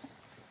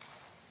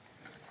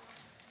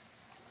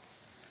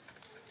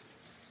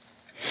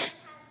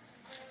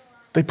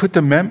 They put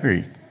to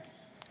memory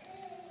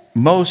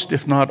most,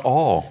 if not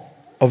all,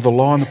 of the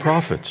law and the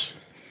prophets,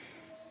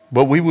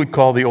 what we would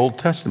call the Old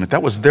Testament.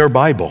 That was their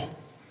Bible.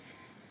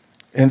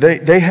 And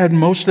they had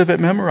most of it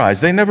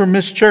memorized. They never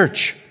missed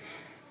church.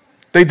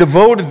 They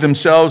devoted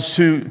themselves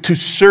to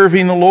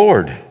serving the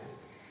Lord.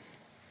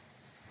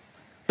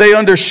 They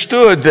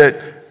understood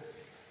that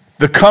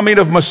the coming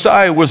of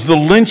Messiah was the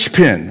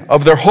linchpin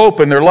of their hope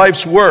and their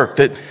life's work,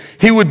 that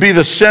he would be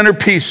the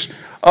centerpiece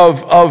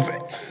of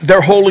their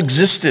whole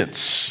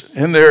existence.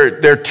 And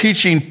their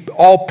teaching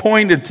all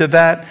pointed to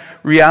that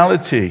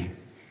reality.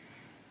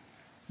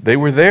 They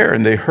were there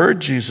and they heard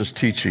Jesus'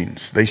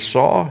 teachings. They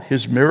saw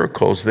his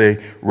miracles. They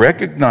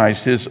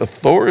recognized his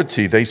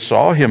authority. They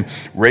saw him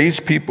raise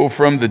people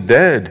from the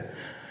dead.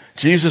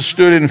 Jesus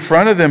stood in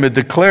front of them and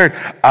declared,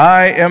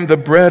 "I am the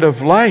bread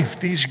of life."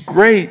 These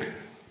great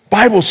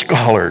Bible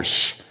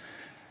scholars.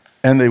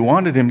 And they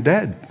wanted him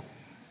dead.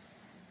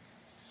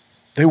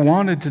 They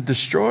wanted to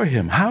destroy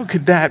him. How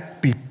could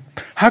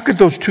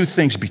those two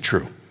things be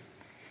true?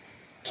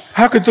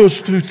 How could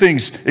those two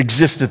things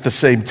exist at the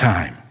same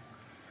time?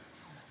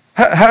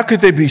 How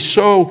could they be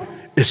so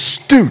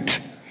astute,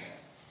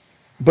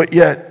 but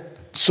yet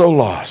so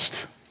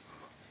lost,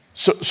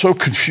 so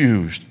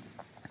confused?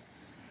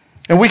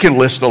 And we can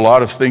list a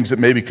lot of things that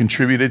maybe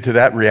contributed to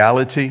that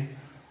reality.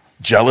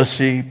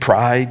 Jealousy,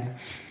 pride.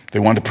 They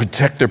want to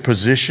protect their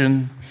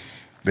position.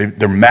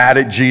 They're mad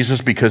at Jesus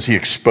because he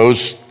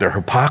exposed their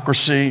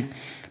hypocrisy.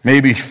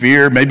 Maybe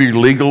fear, maybe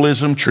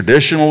legalism,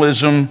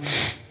 traditionalism.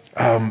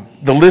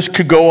 The list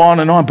could go on,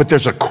 but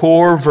there's a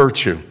core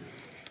virtue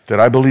that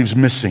I believe is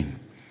missing.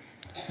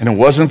 And it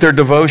wasn't their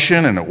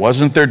devotion, and it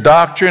wasn't their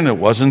doctrine, it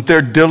wasn't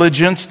their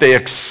diligence. They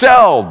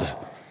excelled.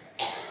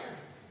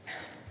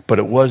 But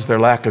it was their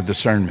lack of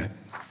discernment.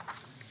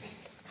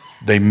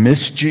 They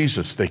missed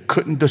Jesus. They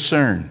couldn't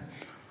discern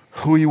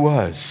who he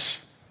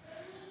was.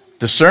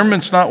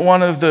 Discernment's not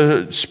one of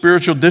the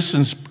spiritual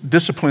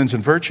disciplines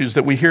and virtues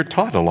that we hear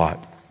taught a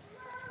lot.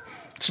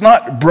 It's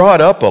not brought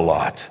up a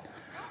lot.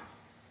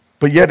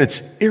 But yet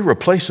it's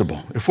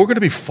irreplaceable. If we're going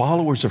to be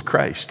followers of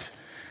Christ,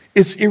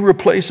 it's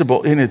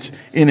irreplaceable in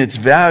its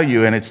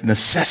value and its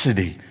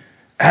necessity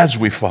as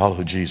we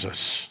follow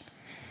Jesus.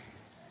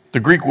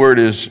 The Greek word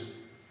is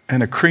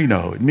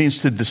anakrino. It means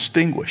to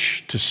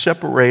distinguish, to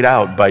separate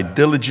out by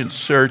diligent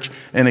search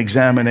and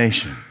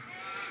examination.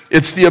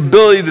 It's the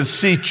ability to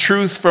see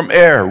truth from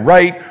error,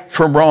 right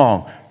from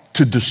wrong,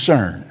 to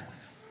discern.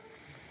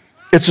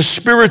 It's a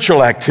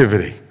spiritual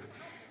activity.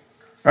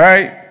 All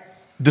right?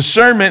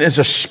 Discernment is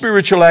a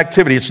spiritual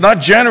activity. It's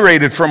not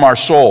generated from our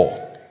soul.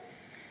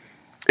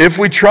 If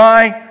we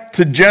try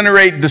to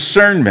generate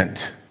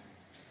discernment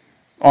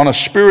on a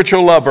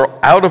spiritual level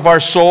out of our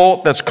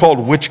soul, that's called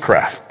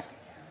witchcraft.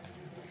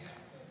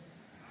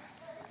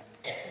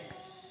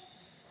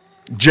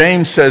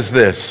 James says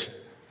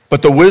this,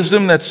 "But the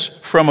wisdom that's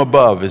from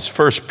above is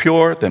first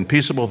pure, then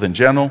peaceable, then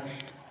gentle,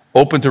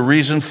 open to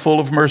reason, full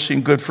of mercy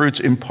and good fruits,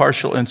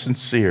 impartial and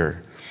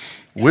sincere."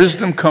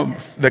 Wisdom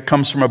that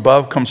comes from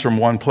above comes from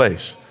one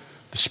place,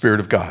 the Spirit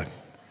of God.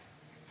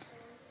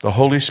 The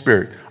Holy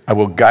Spirit. "I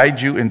will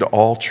guide you into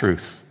all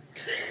truth."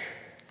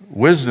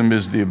 Wisdom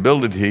is the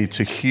ability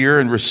to hear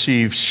and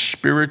receive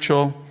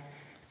spiritual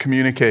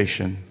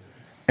communication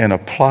and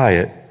apply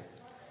it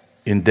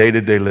in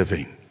day-to-day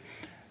living.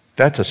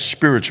 That's a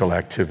spiritual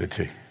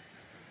activity.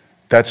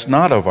 That's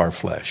not of our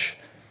flesh.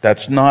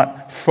 That's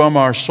not from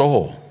our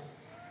soul.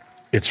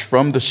 It's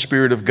from the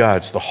Spirit of God.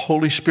 It's the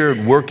Holy Spirit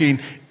working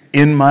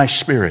in my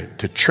spirit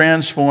to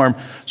transform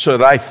so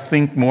that I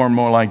think more and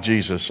more like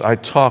Jesus. I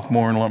talk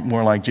more and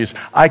more like Jesus.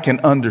 I can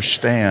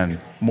understand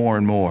more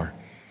and more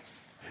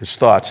his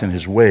thoughts and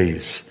his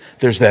ways.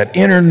 There's that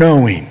inner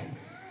knowing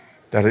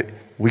that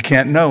we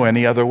can't know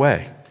any other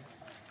way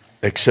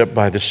except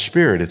by the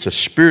Spirit. It's a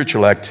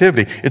spiritual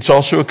activity. It's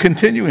also a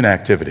continuing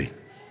activity.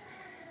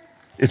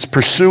 It's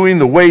pursuing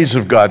the ways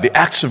of God, the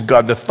acts of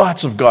God, the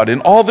thoughts of God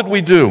in all that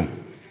we do.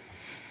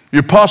 The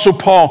Apostle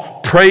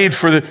Paul prayed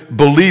for the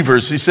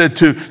believers. He said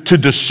to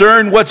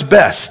discern what's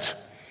best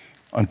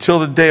until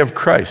the day of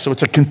Christ. So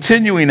it's a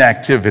continuing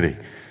activity.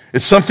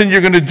 It's something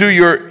you're going to do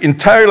your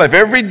entire life.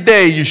 Every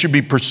day you should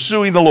be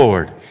pursuing the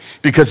Lord,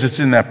 because it's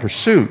in that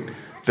pursuit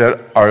that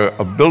our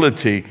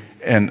ability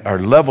and our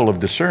level of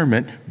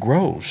discernment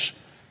grows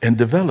and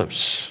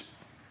develops.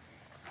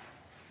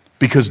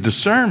 Because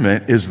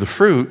discernment is the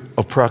fruit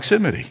of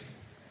proximity.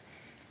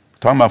 We're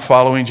talking about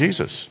following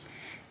Jesus.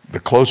 The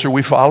closer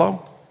we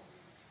follow,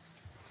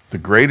 the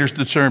greater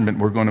discernment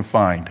we're going to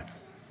find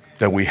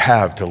that we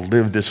have to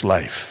live this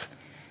life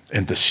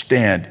and to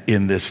stand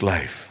in this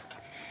life.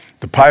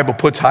 The Bible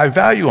puts high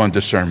value on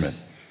discernment.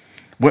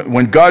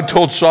 When God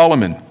told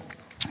Solomon,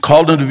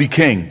 called him to be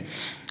king,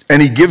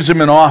 and he gives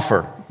him an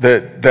offer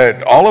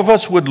that all of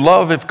us would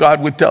love if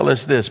God would tell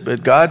us this,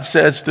 but God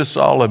says to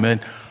Solomon,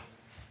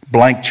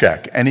 blank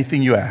check,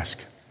 anything you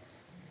ask.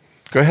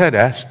 Go ahead,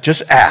 ask.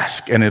 Just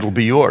ask, and it'll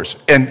be yours.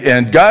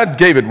 And God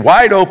gave it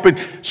wide open.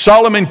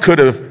 Solomon could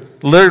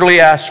have literally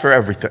asked for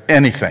everything,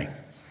 anything.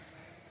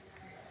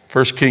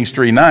 1 Kings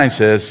 3:9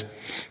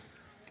 says,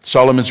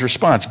 Solomon's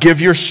response,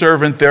 give your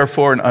servant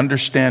therefore an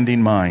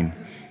understanding mind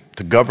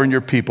to govern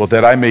your people,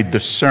 that I may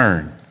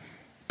discern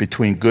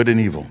between good and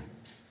evil.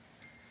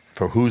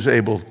 For who's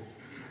able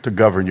to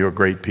govern your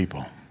great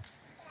people?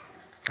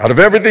 Out of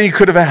everything he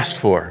could have asked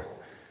for,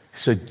 he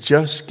said,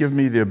 just give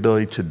me the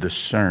ability to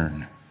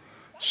discern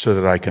so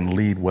that I can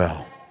lead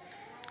well,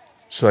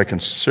 so I can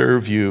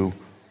serve you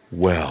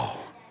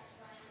well.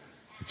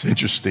 It's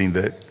interesting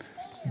that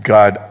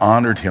God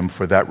honored him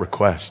for that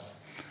request,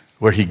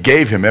 where he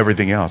gave him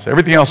everything else.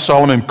 Everything else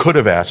Solomon could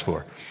have asked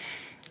for.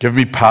 Give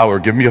me power,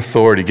 give me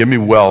authority, give me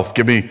wealth,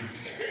 give me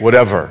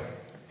whatever.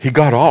 He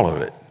got all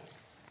of it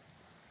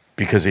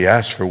because he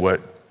asked for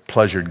what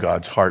pleasured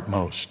God's heart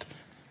most.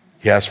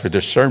 He asked for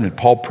discernment.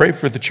 Paul prayed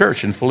for the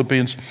church in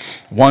Philippians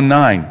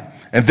 1:9.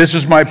 And this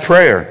is my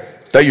prayer,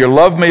 that your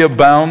love may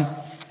abound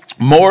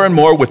more and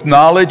more with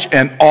knowledge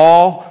and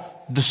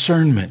all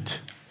discernment.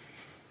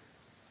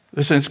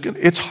 Listen,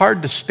 it's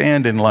hard to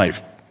stand in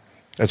life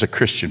as a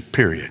Christian,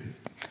 period.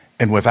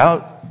 And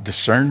without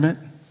discernment,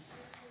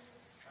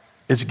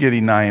 it's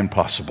getting nigh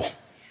impossible.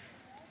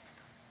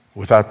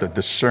 Without the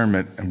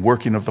discernment and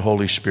working of the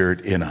Holy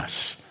Spirit in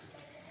us.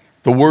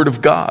 The Word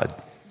of God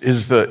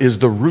is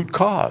the root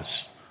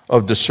cause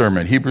of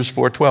discernment. Hebrews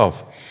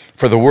 4:12.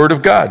 For the Word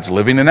of God is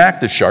living and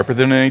active, sharper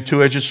than any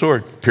two-edged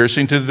sword,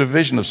 piercing to the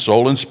division of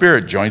soul and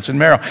spirit, joints and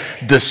marrow,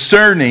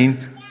 discerning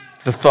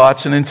the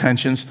thoughts and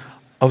intentions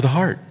of the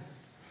heart.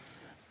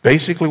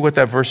 Basically what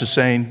that verse is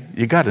saying,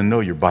 you got to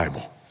know your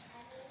Bible.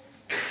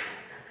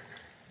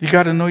 You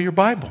got to know your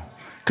Bible.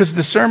 Because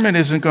discernment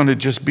isn't going to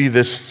just be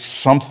this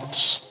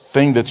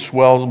something that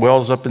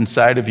wells up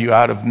inside of you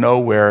out of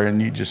nowhere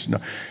and you just know.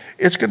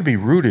 It's going to be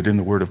rooted in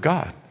the Word of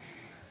God.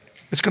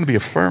 It's going to be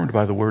affirmed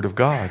by the Word of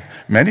God.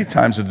 Many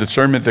times the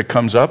discernment that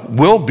comes up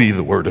will be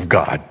the Word of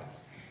God.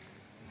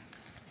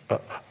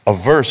 A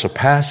verse, a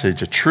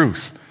passage, a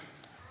truth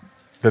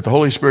that the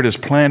Holy Spirit has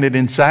planted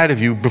inside of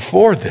you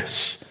before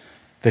this,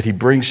 that He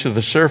brings to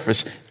the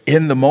surface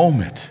in the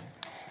moment.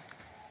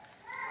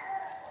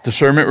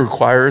 Discernment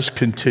requires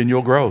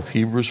continual growth.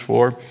 Hebrews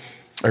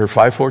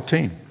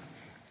 5:14.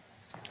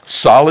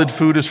 Solid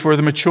food is for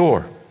the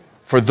mature,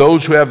 for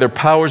those who have their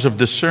powers of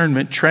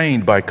discernment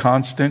trained by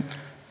constant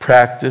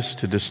practice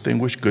to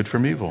distinguish good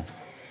from evil.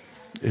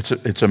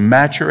 It's a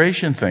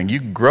maturation thing. You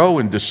grow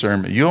in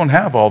discernment. You don't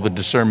have all the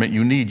discernment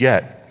you need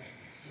yet.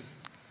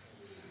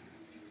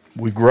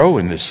 We grow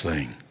in this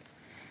thing.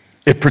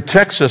 It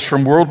protects us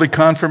from worldly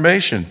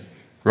conformation.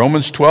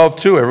 Romans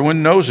 12:2,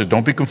 everyone knows it.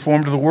 Don't be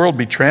conformed to the world,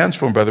 be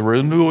transformed by the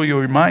renewal of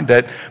your mind,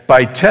 that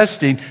by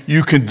testing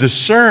you can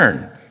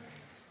discern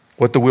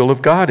what the will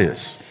of God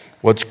is,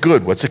 what's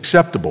good, what's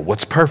acceptable,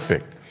 what's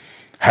perfect.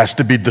 Has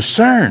to be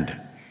discerned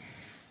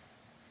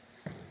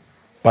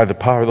by the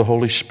power of the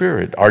Holy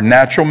Spirit. Our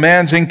natural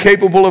man's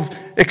incapable of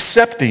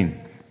accepting.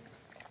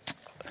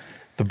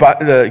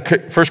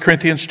 1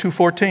 Corinthians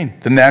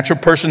 2:14, the natural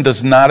person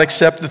does not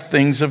accept the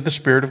things of the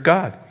Spirit of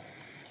God,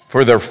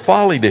 for they're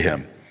folly to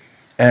him.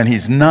 And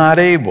he's not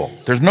able.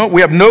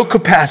 We have no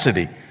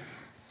capacity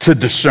to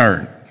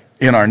discern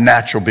in our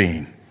natural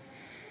being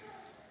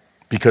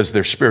because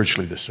they're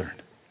spiritually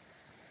discerned.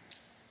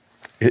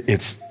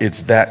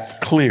 It's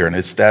that clear and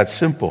it's that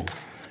simple.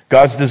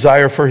 God's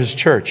desire for His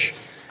church.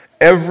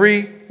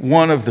 Every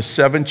one of the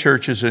 7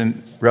 churches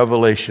in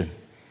Revelation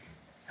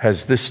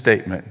has this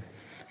statement.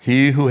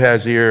 He who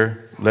has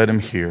ear, let him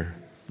hear.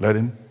 Let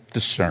him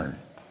discern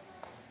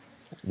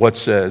what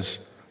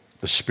says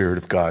the Spirit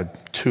of God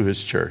to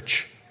His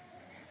church.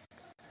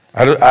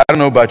 I don't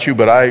know about you,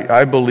 but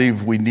I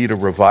believe we need a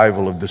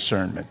revival of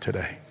discernment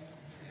today.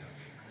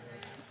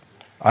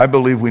 I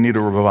believe we need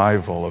a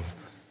revival of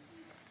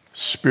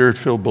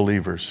Spirit-filled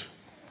believers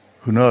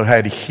who know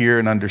how to hear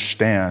and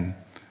understand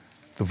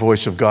the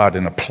voice of God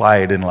and apply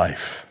it in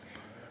life,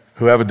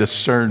 who have a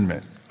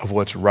discernment of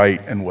what's right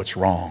and what's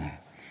wrong.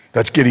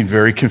 That's getting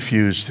very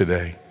confused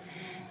today.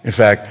 In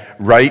fact,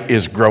 right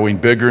is growing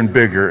bigger and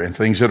bigger, and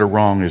things that are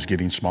wrong is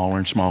getting smaller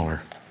and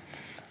smaller,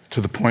 to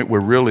the point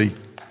where really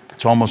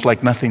it's almost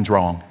like nothing's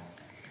wrong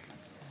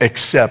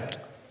except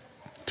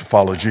to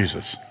follow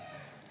Jesus.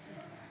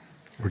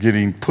 We're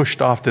getting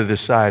pushed off to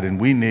this side, and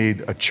we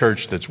need a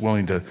church that's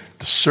willing to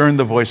discern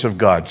the voice of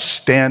God,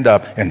 stand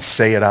up and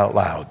say it out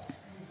loud.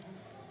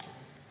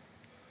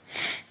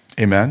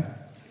 Amen?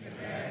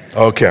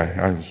 Okay,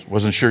 I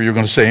wasn't sure you were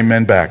going to say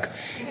amen back.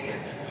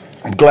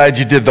 I'm glad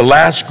you did. The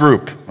last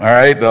group, all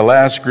right, the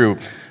last group.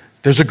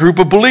 There's a group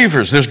of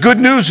believers. There's good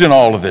news in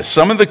all of this.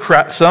 Some in the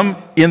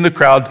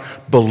crowd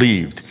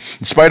believed.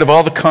 In spite of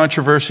all the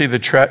controversy,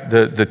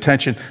 the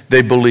tension,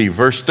 they believed.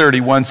 Verse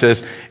 31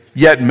 says,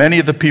 yet many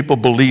of the people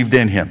believed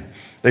in him.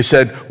 They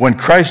said, when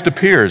Christ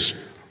appears,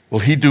 will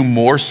he do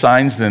more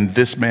signs than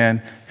this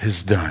man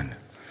has done?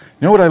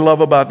 You know what I love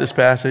about this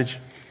passage?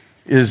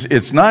 Is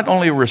it's not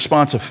only a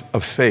response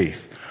of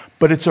faith,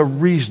 but it's a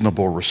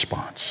reasonable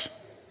response.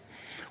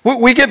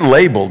 We get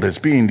labeled as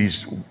being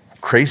these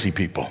crazy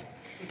people.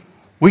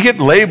 We get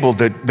labeled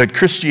that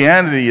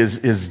Christianity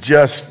is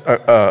just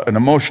an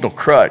emotional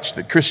crutch,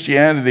 that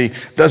Christianity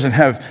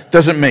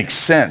doesn't make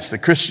sense, that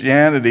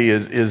Christianity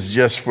is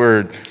just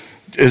for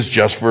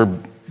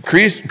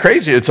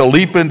crazy. It's a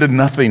leap into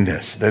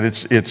nothingness, that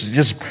it's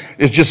just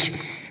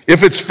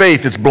if it's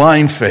faith, it's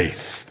blind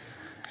faith.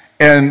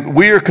 And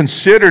we are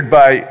considered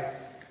by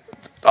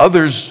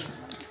others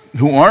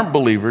who aren't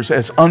believers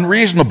as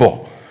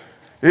unreasonable.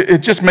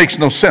 It just makes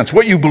no sense.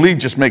 What you believe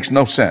just makes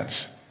no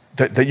sense.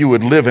 That you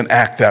would live and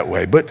act that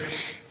way. But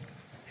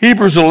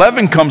Hebrews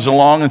 11 comes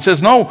along and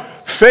says, no,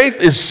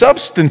 faith is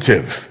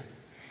substantive.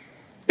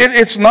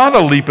 It's not a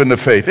leap into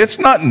faith. It's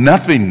not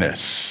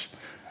nothingness.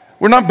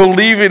 We're not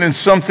believing in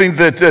something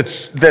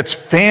that's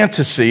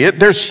fantasy.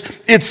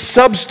 It's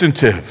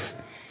substantive.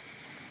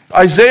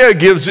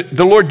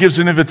 The Lord gives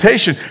an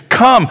invitation.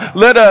 Come,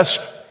 let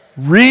us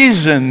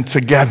reason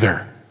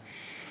together.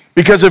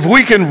 Because if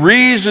we can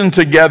reason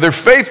together,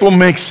 faith will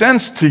make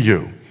sense to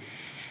you.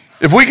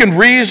 If we can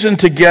reason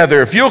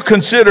together, if you'll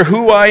consider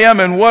who I am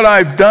and what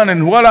I've done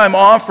and what I'm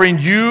offering,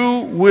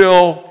 you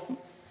will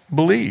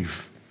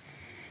believe.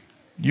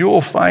 You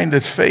will find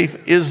that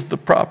faith is the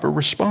proper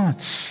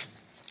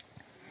response.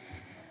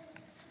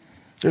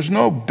 There's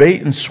no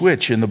bait and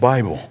switch in the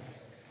Bible.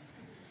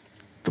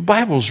 The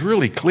Bible's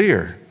really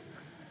clear.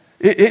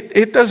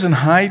 It doesn't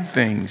hide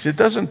things. It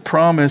doesn't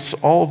promise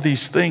all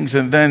these things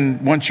and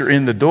then once you're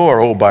in the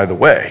door, oh, by the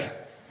way.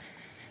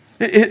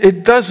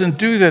 It doesn't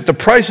do that. The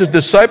price of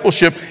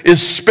discipleship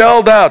is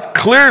spelled out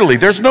clearly.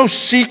 There's no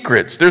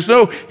secrets. There's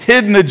no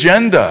hidden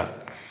agenda.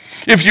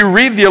 If you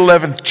read the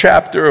 11th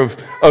chapter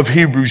of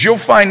Hebrews, you'll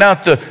find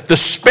out the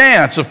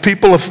spans of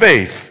people of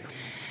faith,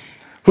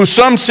 who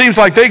some seems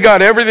like they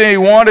got everything they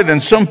wanted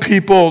and some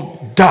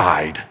people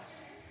died.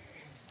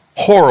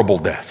 Horrible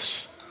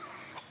deaths.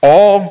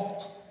 All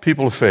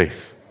people of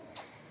faith.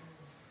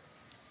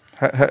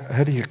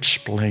 How do you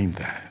explain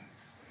that?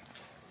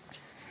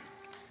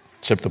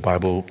 Except the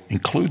Bible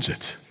includes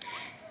it.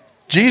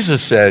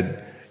 Jesus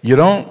said, you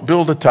don't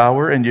build a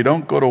tower and you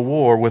don't go to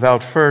war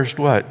without first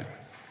what?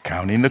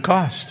 Counting the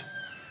cost.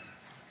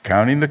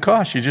 Counting the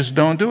cost. You just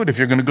don't do it. If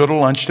you're going to go to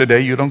lunch today,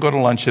 you don't go to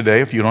lunch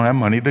today if you don't have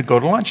money to go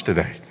to lunch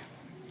today.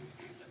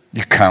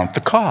 You count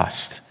the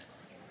cost.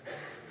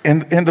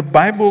 And the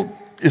Bible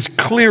is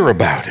clear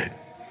about it.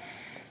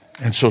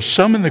 And so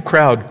some in the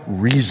crowd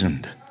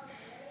reasoned.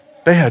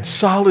 They had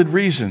solid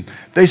reason.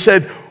 They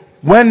said,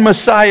 when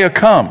Messiah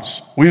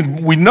comes, we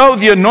know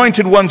the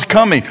anointed one's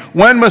coming.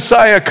 When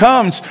Messiah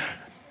comes,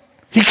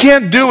 he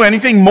can't do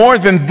anything more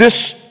than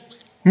this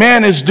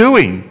man is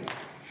doing.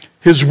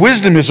 His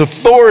wisdom, his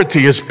authority,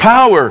 his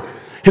power,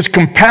 his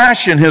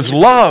compassion, his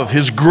love,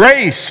 his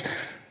grace.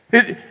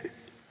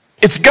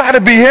 It's got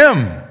to be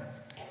him.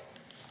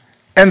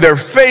 And their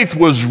faith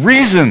was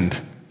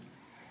reasoned.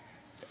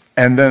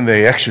 And then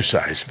they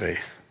exercised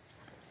faith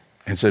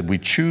and said, we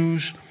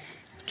choose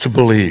to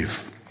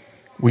believe.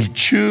 We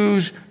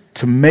choose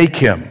to make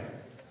him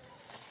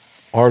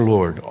our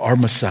Lord, our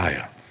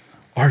Messiah,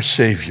 our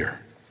Savior.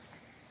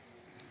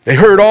 They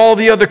heard all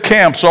the other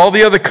camps, all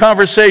the other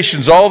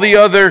conversations, all the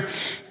other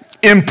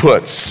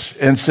inputs,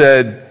 and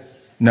said,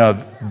 no,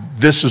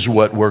 this is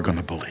what we're going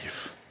to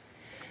believe.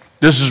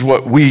 This is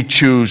what we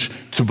choose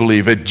to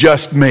believe. It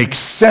just makes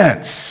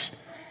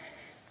sense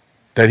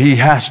that he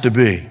has to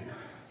be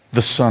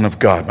the Son of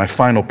God. My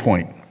final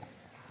point.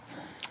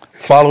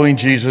 Following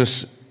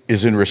Jesus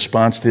is in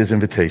response to his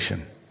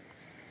invitation.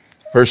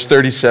 Verse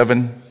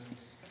 37,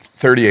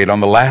 38, on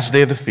the last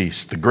day of the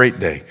feast, the great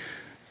day,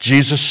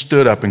 Jesus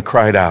stood up and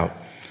cried out,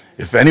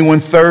 if anyone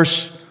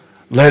thirsts,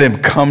 let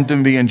him come to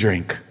me and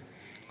drink.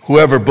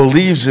 Whoever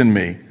believes in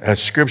me,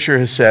 as Scripture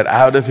has said,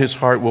 out of his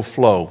heart will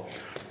flow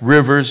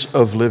rivers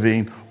of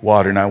living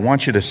water. And I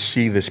want you to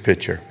see this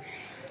picture.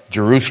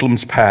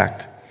 Jerusalem's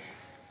packed.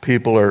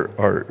 People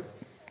are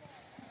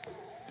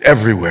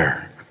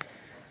everywhere.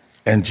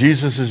 And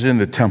Jesus is in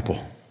the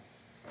temple.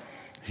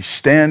 He's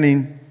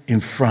standing in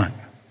front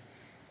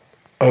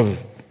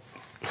of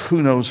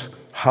who knows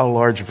how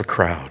large of a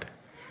crowd.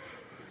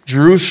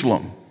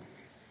 Jerusalem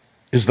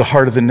is the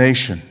heart of the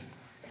nation.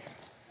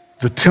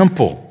 The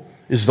temple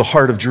is the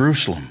heart of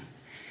Jerusalem.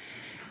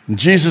 And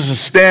Jesus is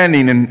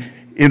standing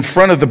in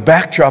front of the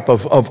backdrop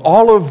of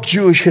all of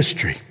Jewish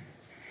history.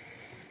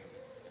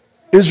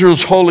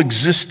 Israel's whole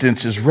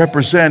existence is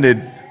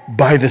represented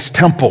by this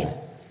temple.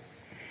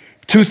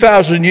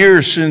 2,000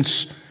 years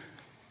since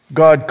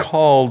God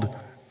called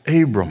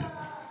Abram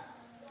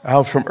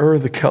out from Ur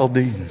of the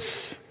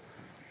Chaldeans,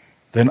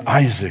 then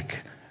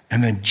Isaac,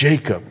 and then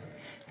Jacob.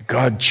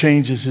 God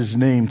changes his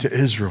name to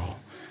Israel,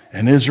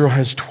 and Israel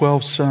has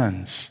 12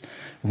 sons.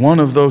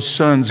 One of those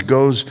sons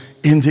goes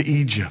into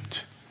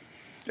Egypt,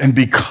 and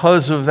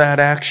because of that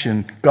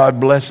action, God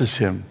blesses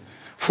him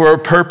for a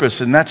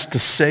purpose, and that's to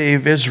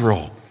save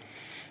Israel.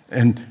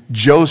 And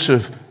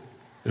Joseph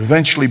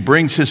eventually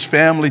brings his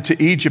family to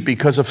Egypt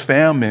because of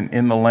famine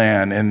in the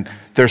land, and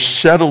they're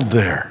settled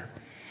there,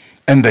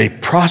 and they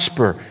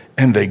prosper,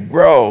 and they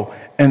grow,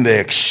 and they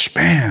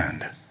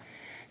expand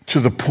to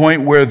the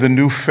point where the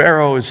new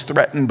Pharaoh is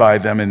threatened by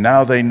them, and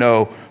now they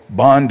know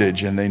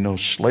bondage and they know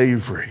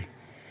slavery.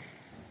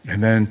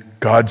 And then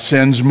God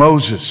sends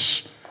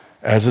Moses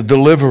as a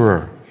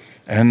deliverer,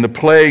 and the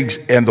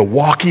plagues and the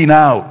walking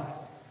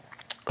out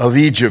of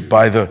Egypt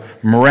by the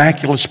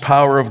miraculous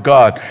power of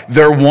God,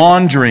 their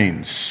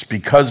wanderings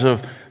because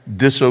of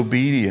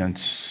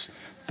disobedience,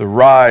 the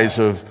rise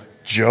of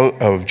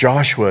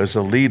Joshua as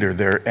a leader,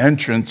 their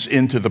entrance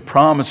into the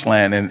promised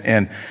land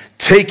and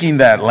taking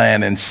that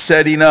land and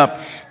setting up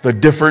the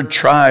different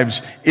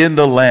tribes in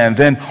the land.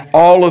 Then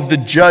all of the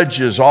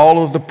judges,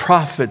 all of the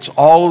prophets,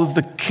 all of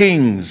the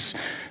kings,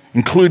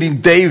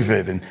 including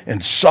David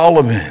and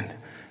Solomon,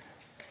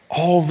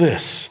 all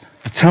this,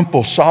 the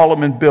temple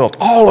Solomon built,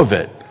 all of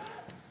it.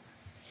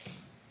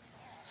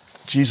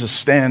 Jesus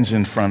stands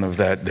in front of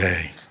that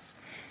day.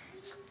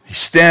 He's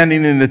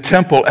standing in the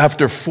temple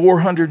after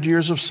 400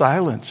 years of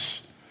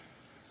silence.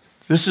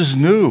 This is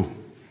new,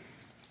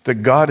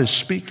 that God is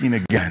speaking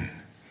again.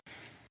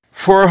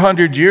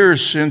 400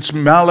 years since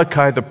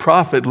Malachi the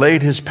prophet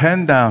laid his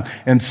pen down,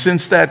 and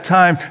since that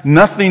time,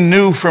 nothing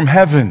new from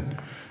heaven.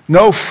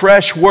 No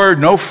fresh word,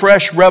 no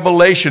fresh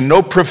revelation,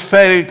 no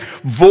prophetic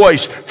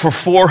voice for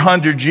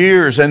 400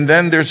 years, and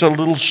then there's a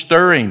little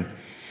stirring.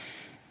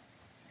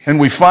 And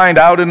we find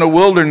out in the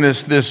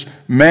wilderness this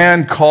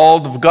man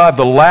called of God,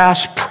 the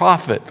last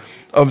prophet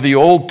of the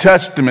Old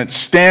Testament,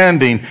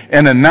 standing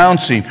and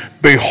announcing,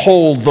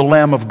 "Behold the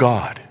Lamb of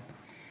God,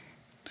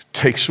 who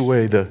takes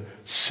away the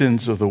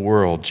sins of the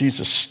world."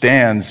 Jesus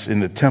stands in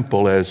the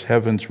temple as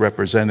heaven's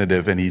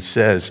representative, and he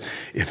says,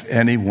 "If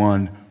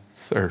anyone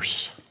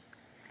thirsts,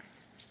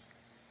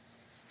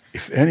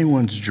 if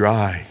anyone's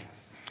dry,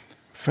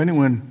 if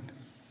anyone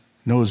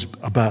knows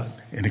about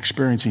and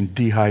experiencing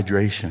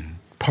dehydration,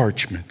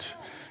 parchment,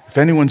 if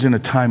anyone's in a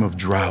time of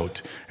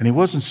drought," and he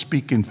wasn't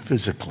speaking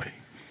physically,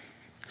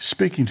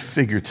 speaking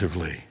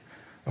figuratively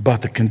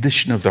about the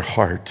condition of their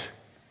heart.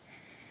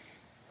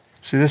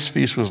 See, this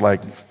feast was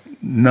like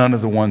none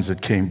of the ones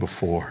that came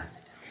before.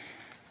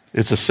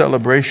 It's a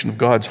celebration of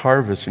God's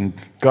harvest and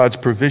God's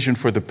provision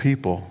for the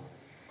people.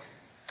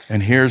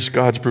 And here's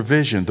God's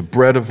provision, the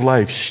bread of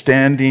life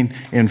standing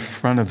in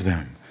front of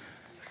them.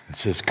 It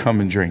says, "Come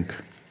and drink.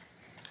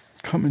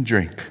 Come and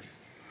drink."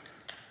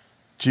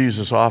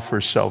 Jesus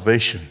offers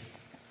salvation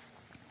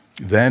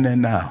then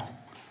and now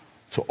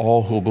to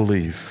all who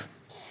believe.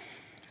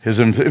 His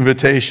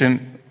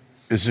invitation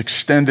is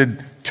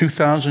extended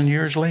 2,000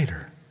 years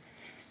later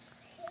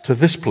to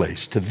this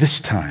place, to this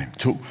time,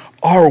 to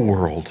our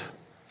world,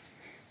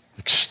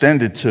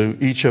 extended to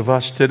each of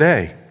us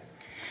today.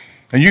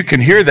 And you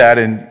can hear that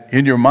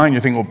in your mind. You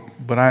think, "Well,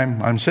 but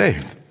I'm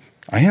saved.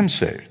 I am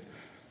saved."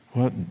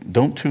 Well,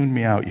 don't tune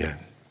me out yet.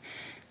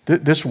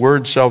 This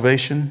word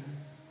salvation,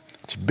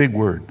 it's a big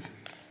word.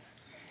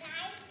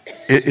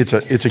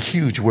 It's a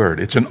huge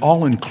word. It's an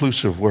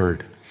all-inclusive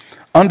word.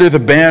 Under the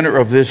banner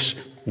of this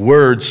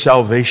word,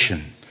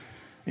 salvation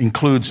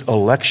includes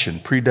election,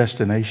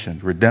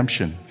 predestination,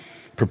 redemption,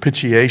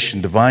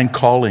 propitiation, divine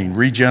calling,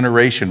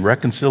 regeneration,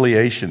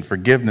 reconciliation,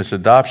 forgiveness,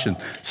 adoption,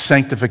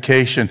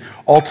 sanctification,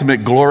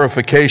 ultimate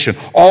glorification,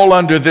 all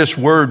under this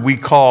word we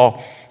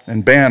call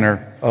and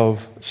banner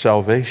of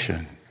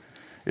salvation.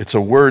 It's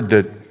a word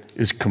that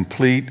is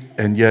complete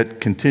and yet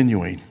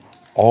continuing,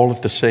 all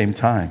at the same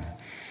time.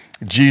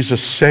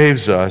 Jesus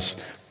saves us,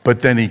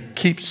 but then he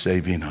keeps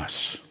saving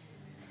us.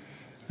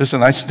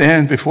 Listen, I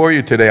stand before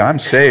you today. I'm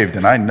saved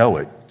and I know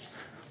it,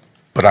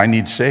 but I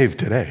need saved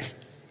today.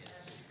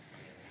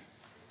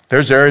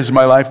 There's areas of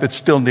my life that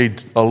still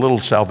need a little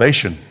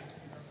salvation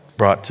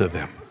brought to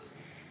them.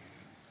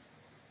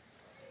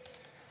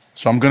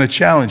 So I'm going to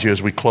challenge you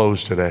as we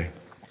close today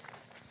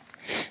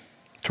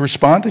to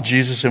respond to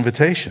Jesus'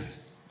 invitation.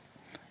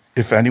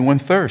 If anyone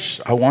thirsts,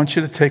 I want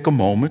you to take a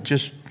moment,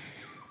 just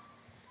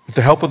with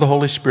the help of the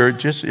Holy Spirit,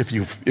 just if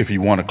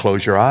you want to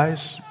close your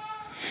eyes,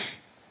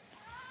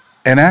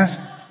 and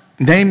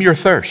name your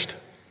thirst.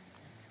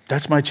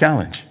 That's my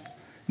challenge.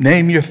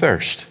 Name your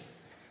thirst.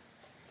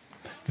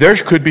 There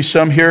could be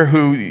some here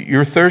who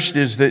your thirst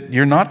is that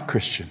you're not a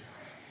Christian.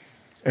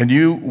 and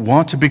you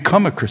want to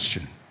become a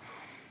Christian.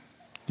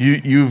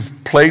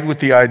 You've played with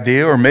the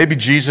idea, or maybe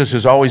Jesus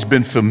has always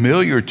been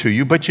familiar to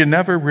you, but you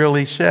never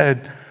really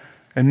said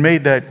and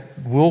made that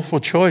willful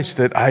choice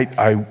that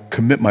I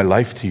commit my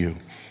life to you.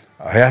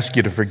 I ask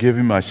you to forgive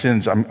me my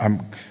sins.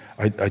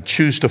 I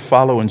choose to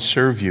follow and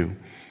serve you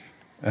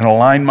and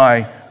align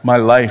my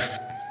life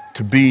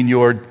to being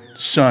your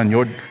son,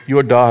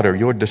 your daughter,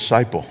 your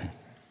disciple.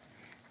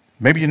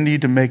 Maybe you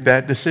need to make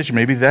that decision.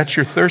 Maybe that's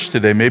your thirst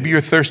today. Maybe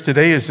your thirst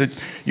today is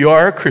that you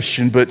are a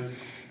Christian, but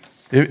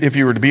if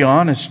you were to be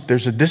honest,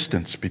 there's a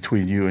distance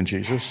between you and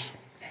Jesus.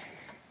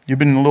 You've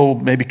been a little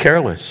maybe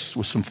careless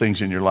with some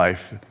things in your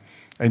life,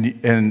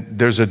 and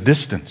there's a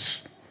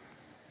distance.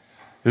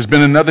 There's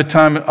been other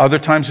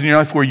times in your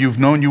life where you've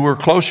known you were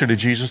closer to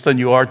Jesus than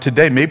you are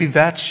today. Maybe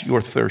that's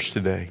your thirst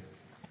today.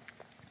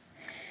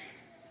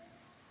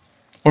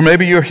 Or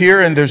maybe you're here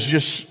and there's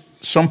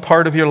just some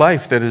part of your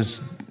life that is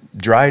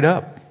dried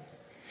up.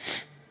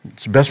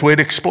 It's the best way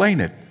to explain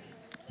it.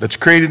 That's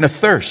creating a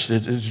thirst.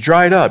 It's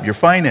dried up. Your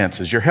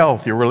finances, your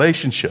health, your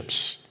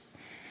relationships.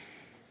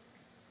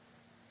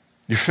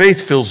 Your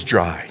faith feels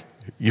dry.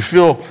 You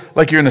feel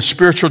like you're in a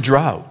spiritual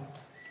drought.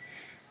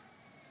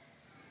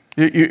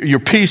 Your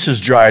peace is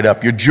dried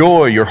up. Your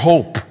joy, your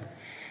hope,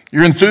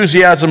 your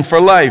enthusiasm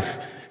for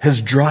life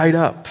has dried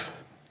up.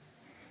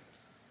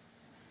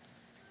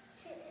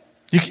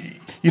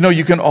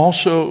 You can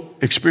also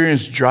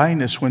experience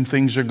dryness when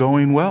things are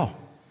going well.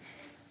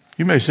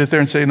 You may sit there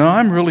and say, no,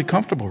 I'm really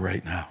comfortable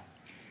right now.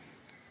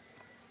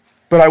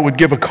 But I would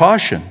give a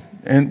caution,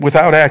 and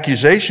without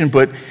accusation,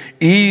 but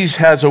ease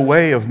has a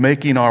way of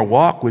making our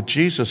walk with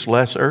Jesus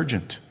less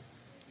urgent.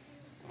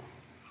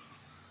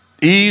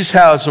 Ease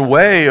has a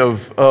way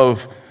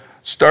of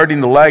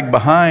starting to lag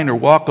behind or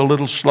walk a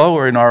little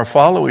slower in our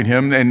following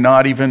him and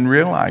not even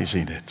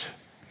realizing it.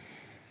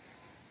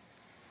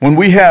 When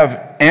we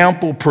have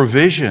ample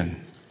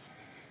provision,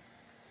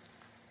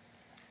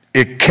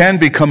 it can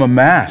become a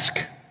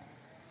mask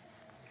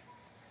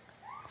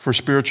for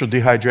spiritual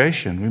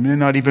dehydration. We may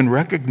not even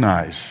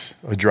recognize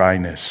a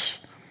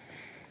dryness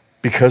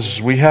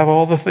because we have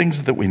all the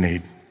things that we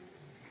need.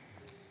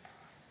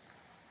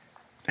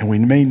 And we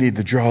may need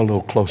to draw a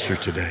little closer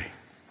today.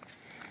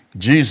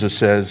 Jesus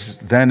says,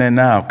 then and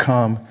now,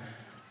 come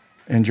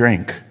and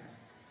drink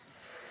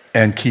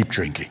and keep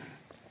drinking.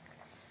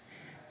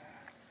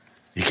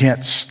 You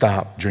can't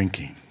stop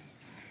drinking.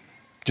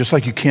 Just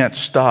like you can't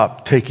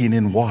stop taking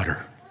in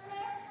water.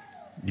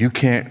 You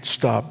can't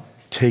stop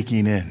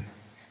taking in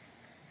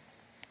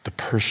the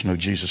person of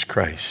Jesus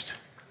Christ.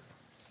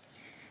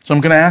 So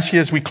I'm going to ask you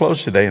as we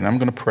close today, and I'm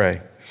going to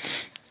pray.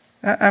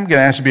 I'm going to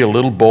ask you to be a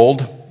little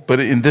bold, but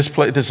in this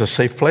place, this is a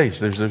safe place.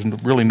 There's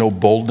really no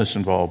boldness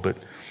involved. But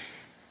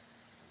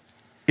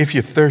if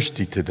you're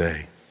thirsty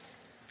today,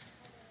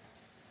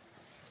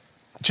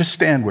 just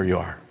stand where you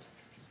are.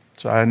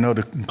 So I know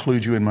to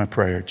include you in my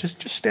prayer.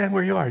 Just stand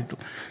where you are.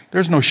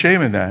 There's no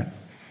shame in that.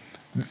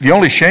 The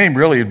only shame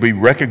really would be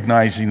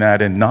recognizing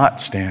that and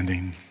not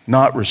standing,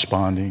 not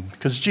responding,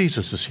 because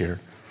Jesus is here.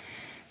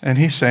 And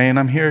he's saying,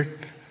 I'm here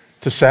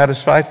to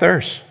satisfy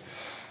thirst.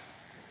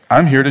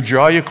 I'm here to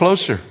draw you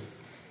closer.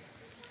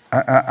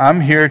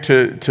 I'm here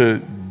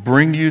to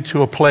bring you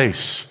to a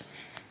place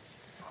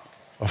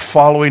of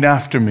following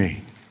after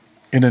me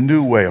in a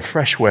new way, a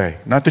fresh way.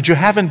 Not that you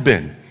haven't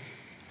been.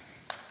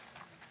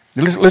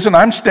 Listen,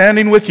 I'm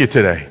standing with you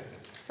today.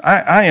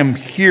 I am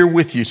here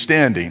with you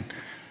standing.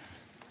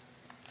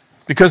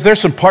 Because there's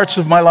some parts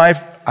of my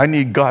life I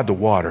need God to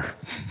water.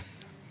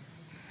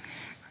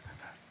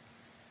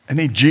 I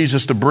need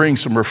Jesus to bring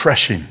some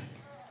refreshing.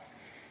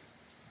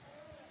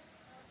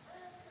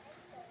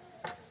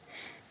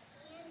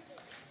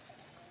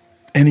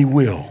 And he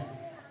will.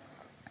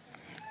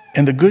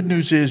 And the good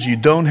news is you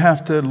don't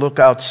have to look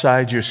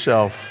outside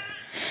yourself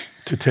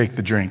to take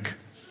the drink.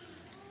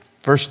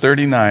 Verse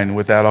 39,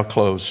 with that I'll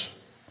close.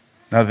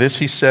 Now this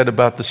he said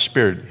about the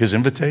Spirit. His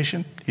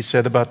invitation, he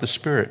said about the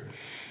Spirit.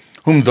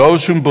 Whom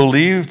those whom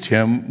believed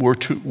him were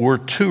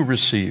to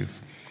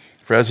receive.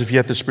 For as if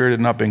yet the Spirit had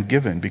not been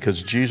given,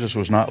 because Jesus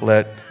was not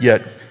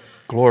yet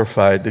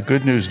glorified. The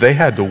good news, they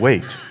had to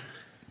wait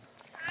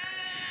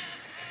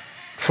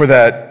for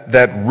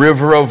that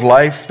river of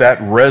life, that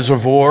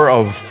reservoir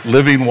of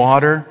living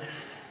water.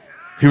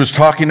 He was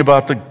talking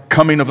about the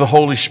coming of the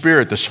Holy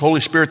Spirit, this Holy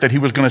Spirit that he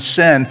was going to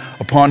send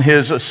upon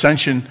his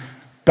ascension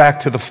back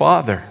to the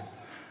Father.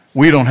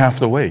 We don't have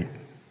to wait.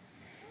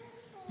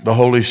 The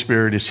Holy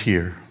Spirit is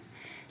here.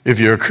 If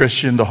you're a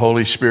Christian, the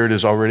Holy Spirit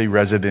is already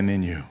resident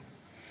in you.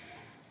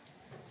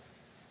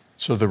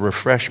 So the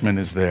refreshment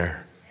is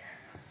there.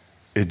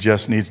 It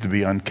just needs to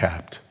be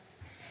uncapped.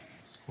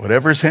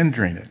 Whatever's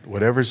hindering it,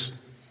 whatever's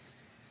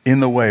in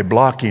the way,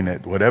 blocking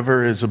it,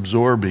 whatever is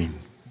absorbing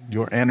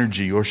your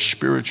energy, your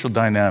spiritual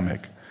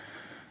dynamic,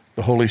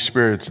 the Holy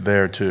Spirit's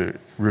there to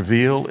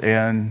reveal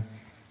and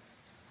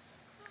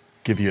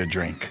give you a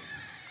drink.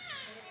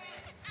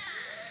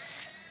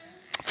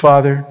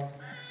 Father,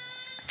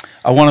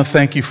 I want to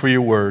thank you for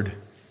your word.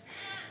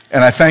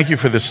 And I thank you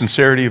for the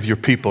sincerity of your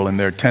people and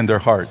their tender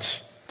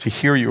hearts to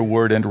hear your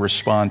word and to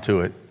respond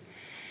to it.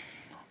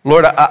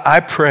 Lord,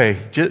 I pray,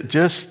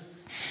 just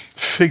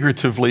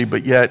figuratively,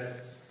 but yet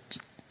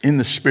in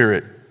the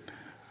Spirit,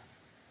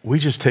 we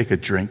just take a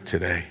drink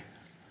today.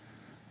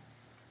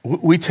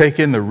 We take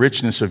in the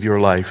richness of your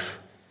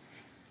life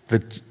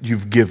that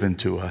you've given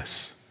to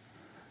us.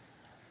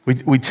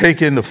 We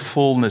take in the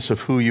fullness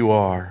of who you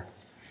are.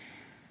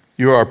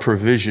 You're our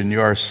provision,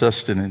 you're our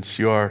sustenance,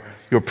 your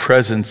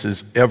presence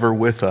is ever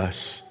with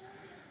us.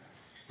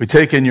 We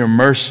take in your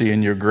mercy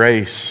and your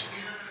grace.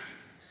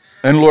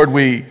 And Lord,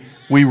 we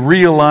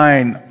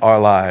realign our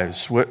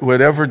lives.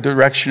 Whatever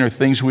direction or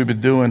things we've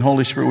been doing,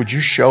 Holy Spirit, would you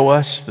show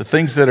us the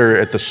things that are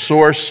at the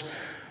source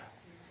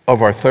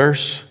of our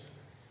thirst?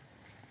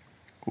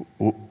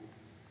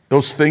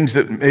 Those things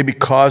that maybe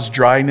cause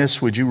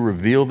dryness, would you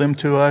reveal them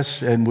to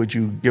us? And would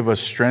you give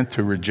us strength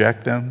to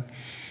reject them,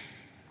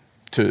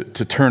 to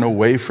turn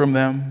away from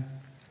them?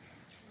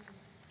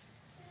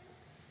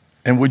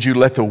 And would you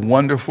let the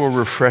wonderful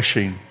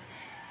refreshing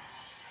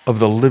of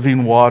the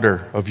living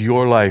water of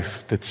your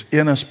life that's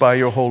in us by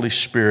your Holy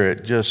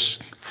Spirit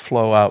just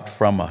flow out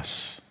from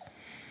us,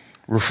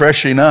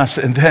 refreshing us,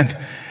 and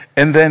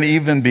then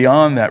even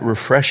beyond that,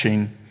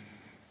 refreshing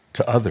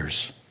to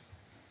others.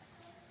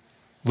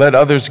 Let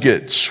others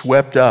get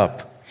swept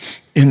up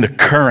in the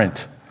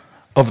current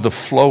of the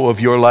flow of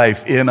your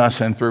life in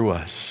us and through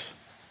us.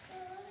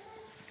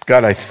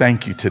 God, I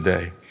thank you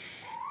today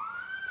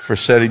for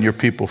setting your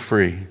people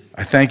free.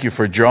 I thank you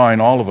for drawing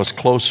all of us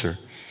closer.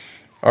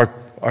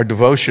 Our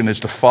devotion is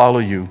to follow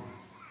you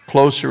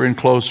closer and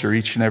closer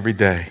each and every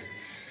day.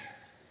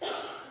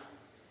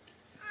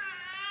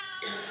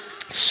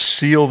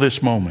 Seal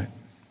this moment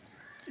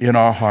in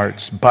our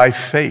hearts. By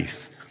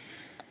faith,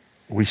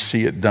 we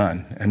see it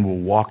done and we'll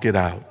walk it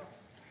out.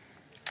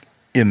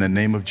 In the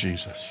name of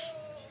Jesus.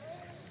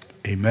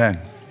 Amen.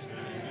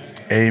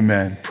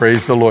 Amen.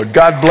 Praise the Lord.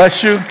 God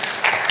bless you.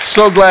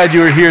 So glad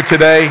you were here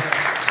today.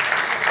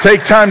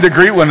 Take time to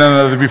greet one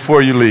another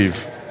before you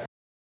leave.